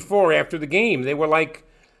 54 after the game. They were like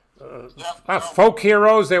folk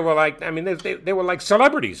heroes. They were like, they were like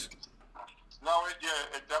celebrities. No, it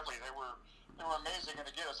definitely, they were amazing. And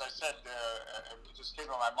again, as I said, it just came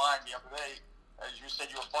to my mind the other day, as you said,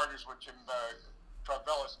 you were partners with Jim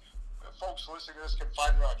Carvelis. Folks listening to this can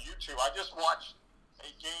find it on YouTube. I just watched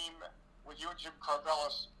a game with you and Jim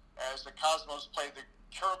Carvelis as the Cosmos played the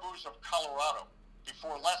Caribous of Colorado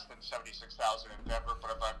before less than 76,000 in Denver.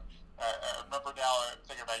 But if I remember now, I'm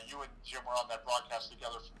thinking about you and Jim were on that broadcast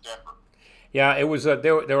together from Denver. Yeah, it was.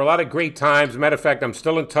 There were a lot of great times. As a matter of fact, I'm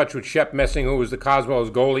still in touch with Shep Messing, who was the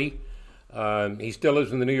Cosmos goalie. He still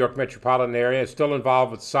lives in the New York metropolitan area. Still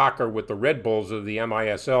involved with soccer with the Red Bulls of the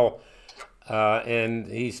MISL. And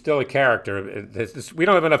he's still a character. We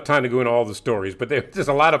don't have enough time to go into all the stories, but there's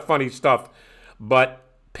a lot of funny stuff. But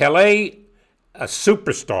Pelé, a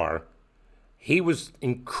superstar, he was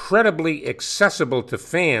incredibly accessible to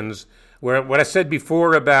fans. Where what I said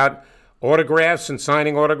before about autographs and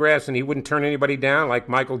signing autographs, and he wouldn't turn anybody down like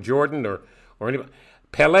Michael Jordan or anybody.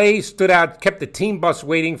 Pelé stood out, kept the team bus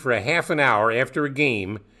waiting for a half an hour after a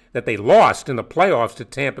game that they lost in the playoffs to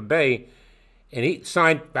Tampa Bay, and he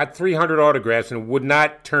signed about 300 autographs and would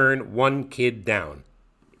not turn one kid down.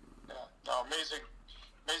 Yeah, no,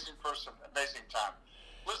 amazing person, amazing time.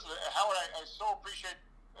 Listen, Howard, I so appreciate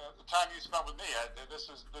the time you spent with me. This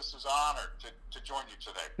is an honor to join you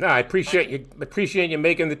today. No, I appreciate you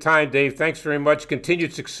making the time, Dave. Thanks very much.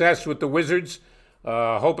 Continued success with the Wizards.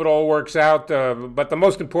 Hope it all works out. But the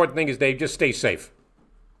most important thing is, Dave, just stay safe.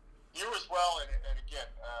 You as well, and again,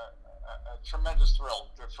 a tremendous thrill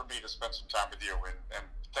for me to spend some time with you, and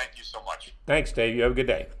thank you so much. Thanks, Dave. You have a good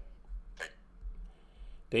day.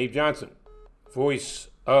 Dave Johnson, voice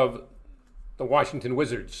of the Washington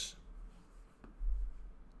Wizards.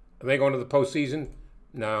 Are they going to the postseason?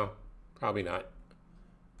 No, probably not.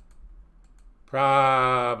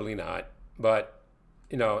 Probably not. But,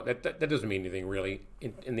 that doesn't mean anything really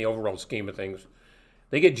in the overall scheme of things.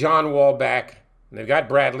 They get John Wall back, and they've got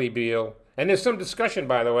Bradley Beal. And there's some discussion,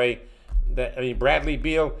 by the way, Bradley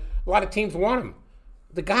Beal, a lot of teams want him.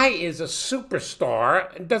 The guy is a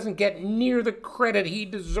superstar and doesn't get near the credit he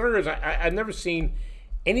deserves. I've never seen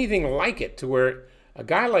anything like it, to where a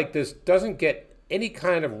guy like this doesn't get any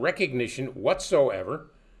kind of recognition whatsoever.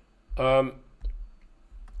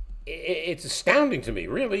 It's astounding to me,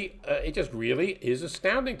 really. It just really is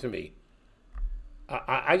astounding to me.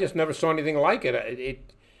 I just never saw anything like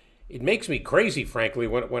it. It makes me crazy, frankly,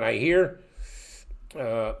 when I hear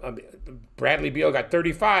Bradley Beal got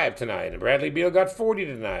 35 tonight, and Bradley Beal got 40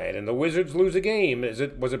 tonight, and the Wizards lose a game.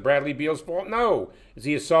 Was it Bradley Beal's fault? No. Is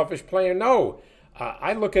he a selfish player? No.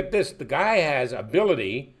 I look at this. The guy has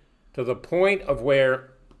ability, to the point of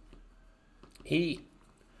where he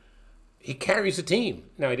carries the team.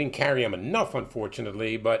 Now, he didn't carry him enough,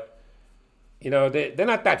 unfortunately, but, they're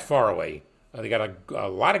not that far away. They got a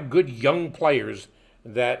lot of good young players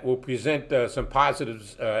that will present some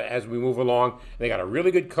positives as we move along. They got a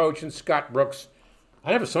really good coach in Scott Brooks.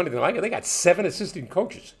 I never saw anything like it. They got 7 assistant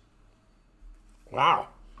coaches. Wow.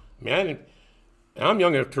 Man, I'm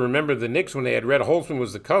young enough to remember the Knicks when they had Red Holzman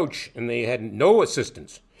was the coach and they had no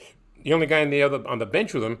assistants. The only guy on the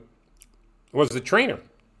bench with them was the trainer.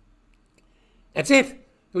 That's it.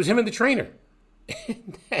 It was him and the trainer.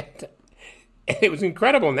 It was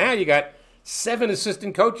incredible. Now you got 7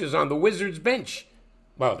 assistant coaches on the Wizards bench.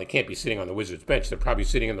 Well, they can't be sitting on the Wizards bench. They're probably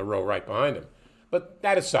sitting in the row right behind them. But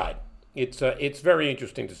that aside, it's very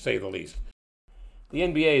interesting to say the least. The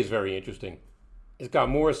NBA is very interesting. It's got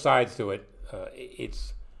more sides to it.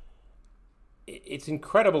 It's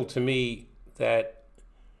incredible to me that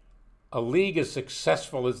a league as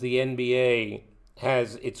successful as the NBA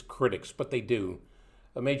has its critics, but they do.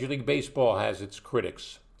 Major League Baseball has its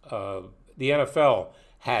critics. The NFL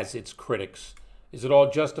has its critics. Is it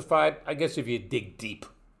all justified? I guess if you dig deep,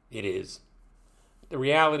 it is. The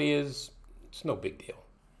reality is, it's no big deal.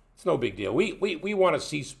 It's no big deal. We want to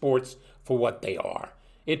see sports for what they are.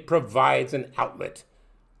 It provides an outlet.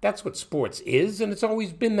 That's what sports is, and it's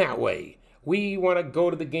always been that way. We want to go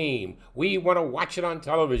to the game. We want to watch it on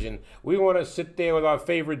television. We want to sit there with our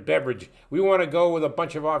favorite beverage. We want to go with a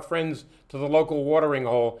bunch of our friends to the local watering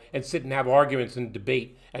hole and sit and have arguments and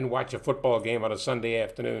debate and watch a football game on a Sunday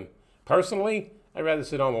afternoon. Personally, I'd rather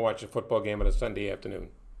sit home and watch a football game on a Sunday afternoon.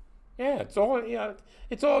 Yeah, it's all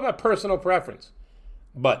about personal preference.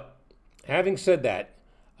 But having said that,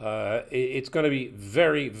 it's going to be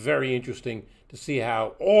very, very interesting to see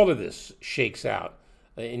how all of this shakes out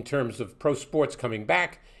in terms of pro sports coming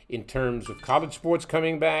back, in terms of college sports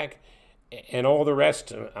coming back, and all the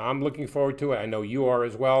rest. I'm looking forward to it. I know you are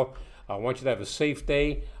as well. I want you to have a safe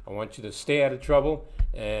day. I want you to stay out of trouble.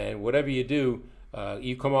 And whatever you do,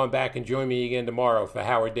 you come on back and join me again tomorrow for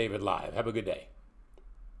Howard David Live. Have a good day.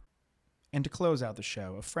 And to close out the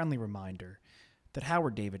show, a friendly reminder that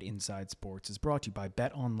Howard David Inside Sports is brought to you by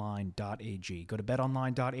betonline.ag. Go to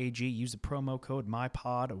betonline.ag, use the promo code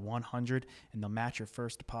MyPod100, and they'll match your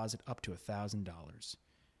first deposit up to $1,000.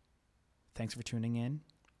 Thanks for tuning in.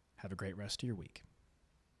 Have a great rest of your week.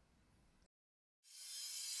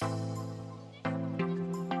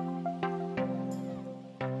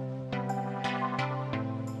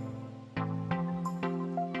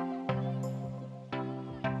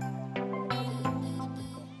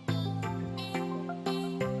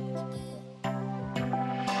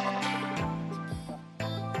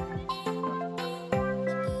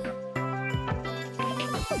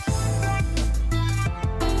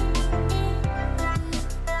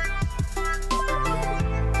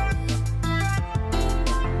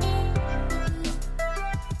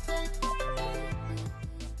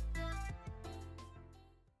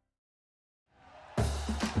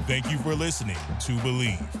 Thank you for listening to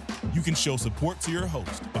Believe. You can show support to your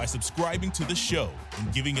host by subscribing to the show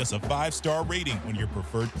and giving us a 5-star rating on your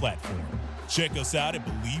preferred platform. Check us out at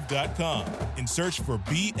Believe.com and search for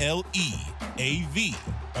BLEAV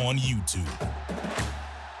on YouTube.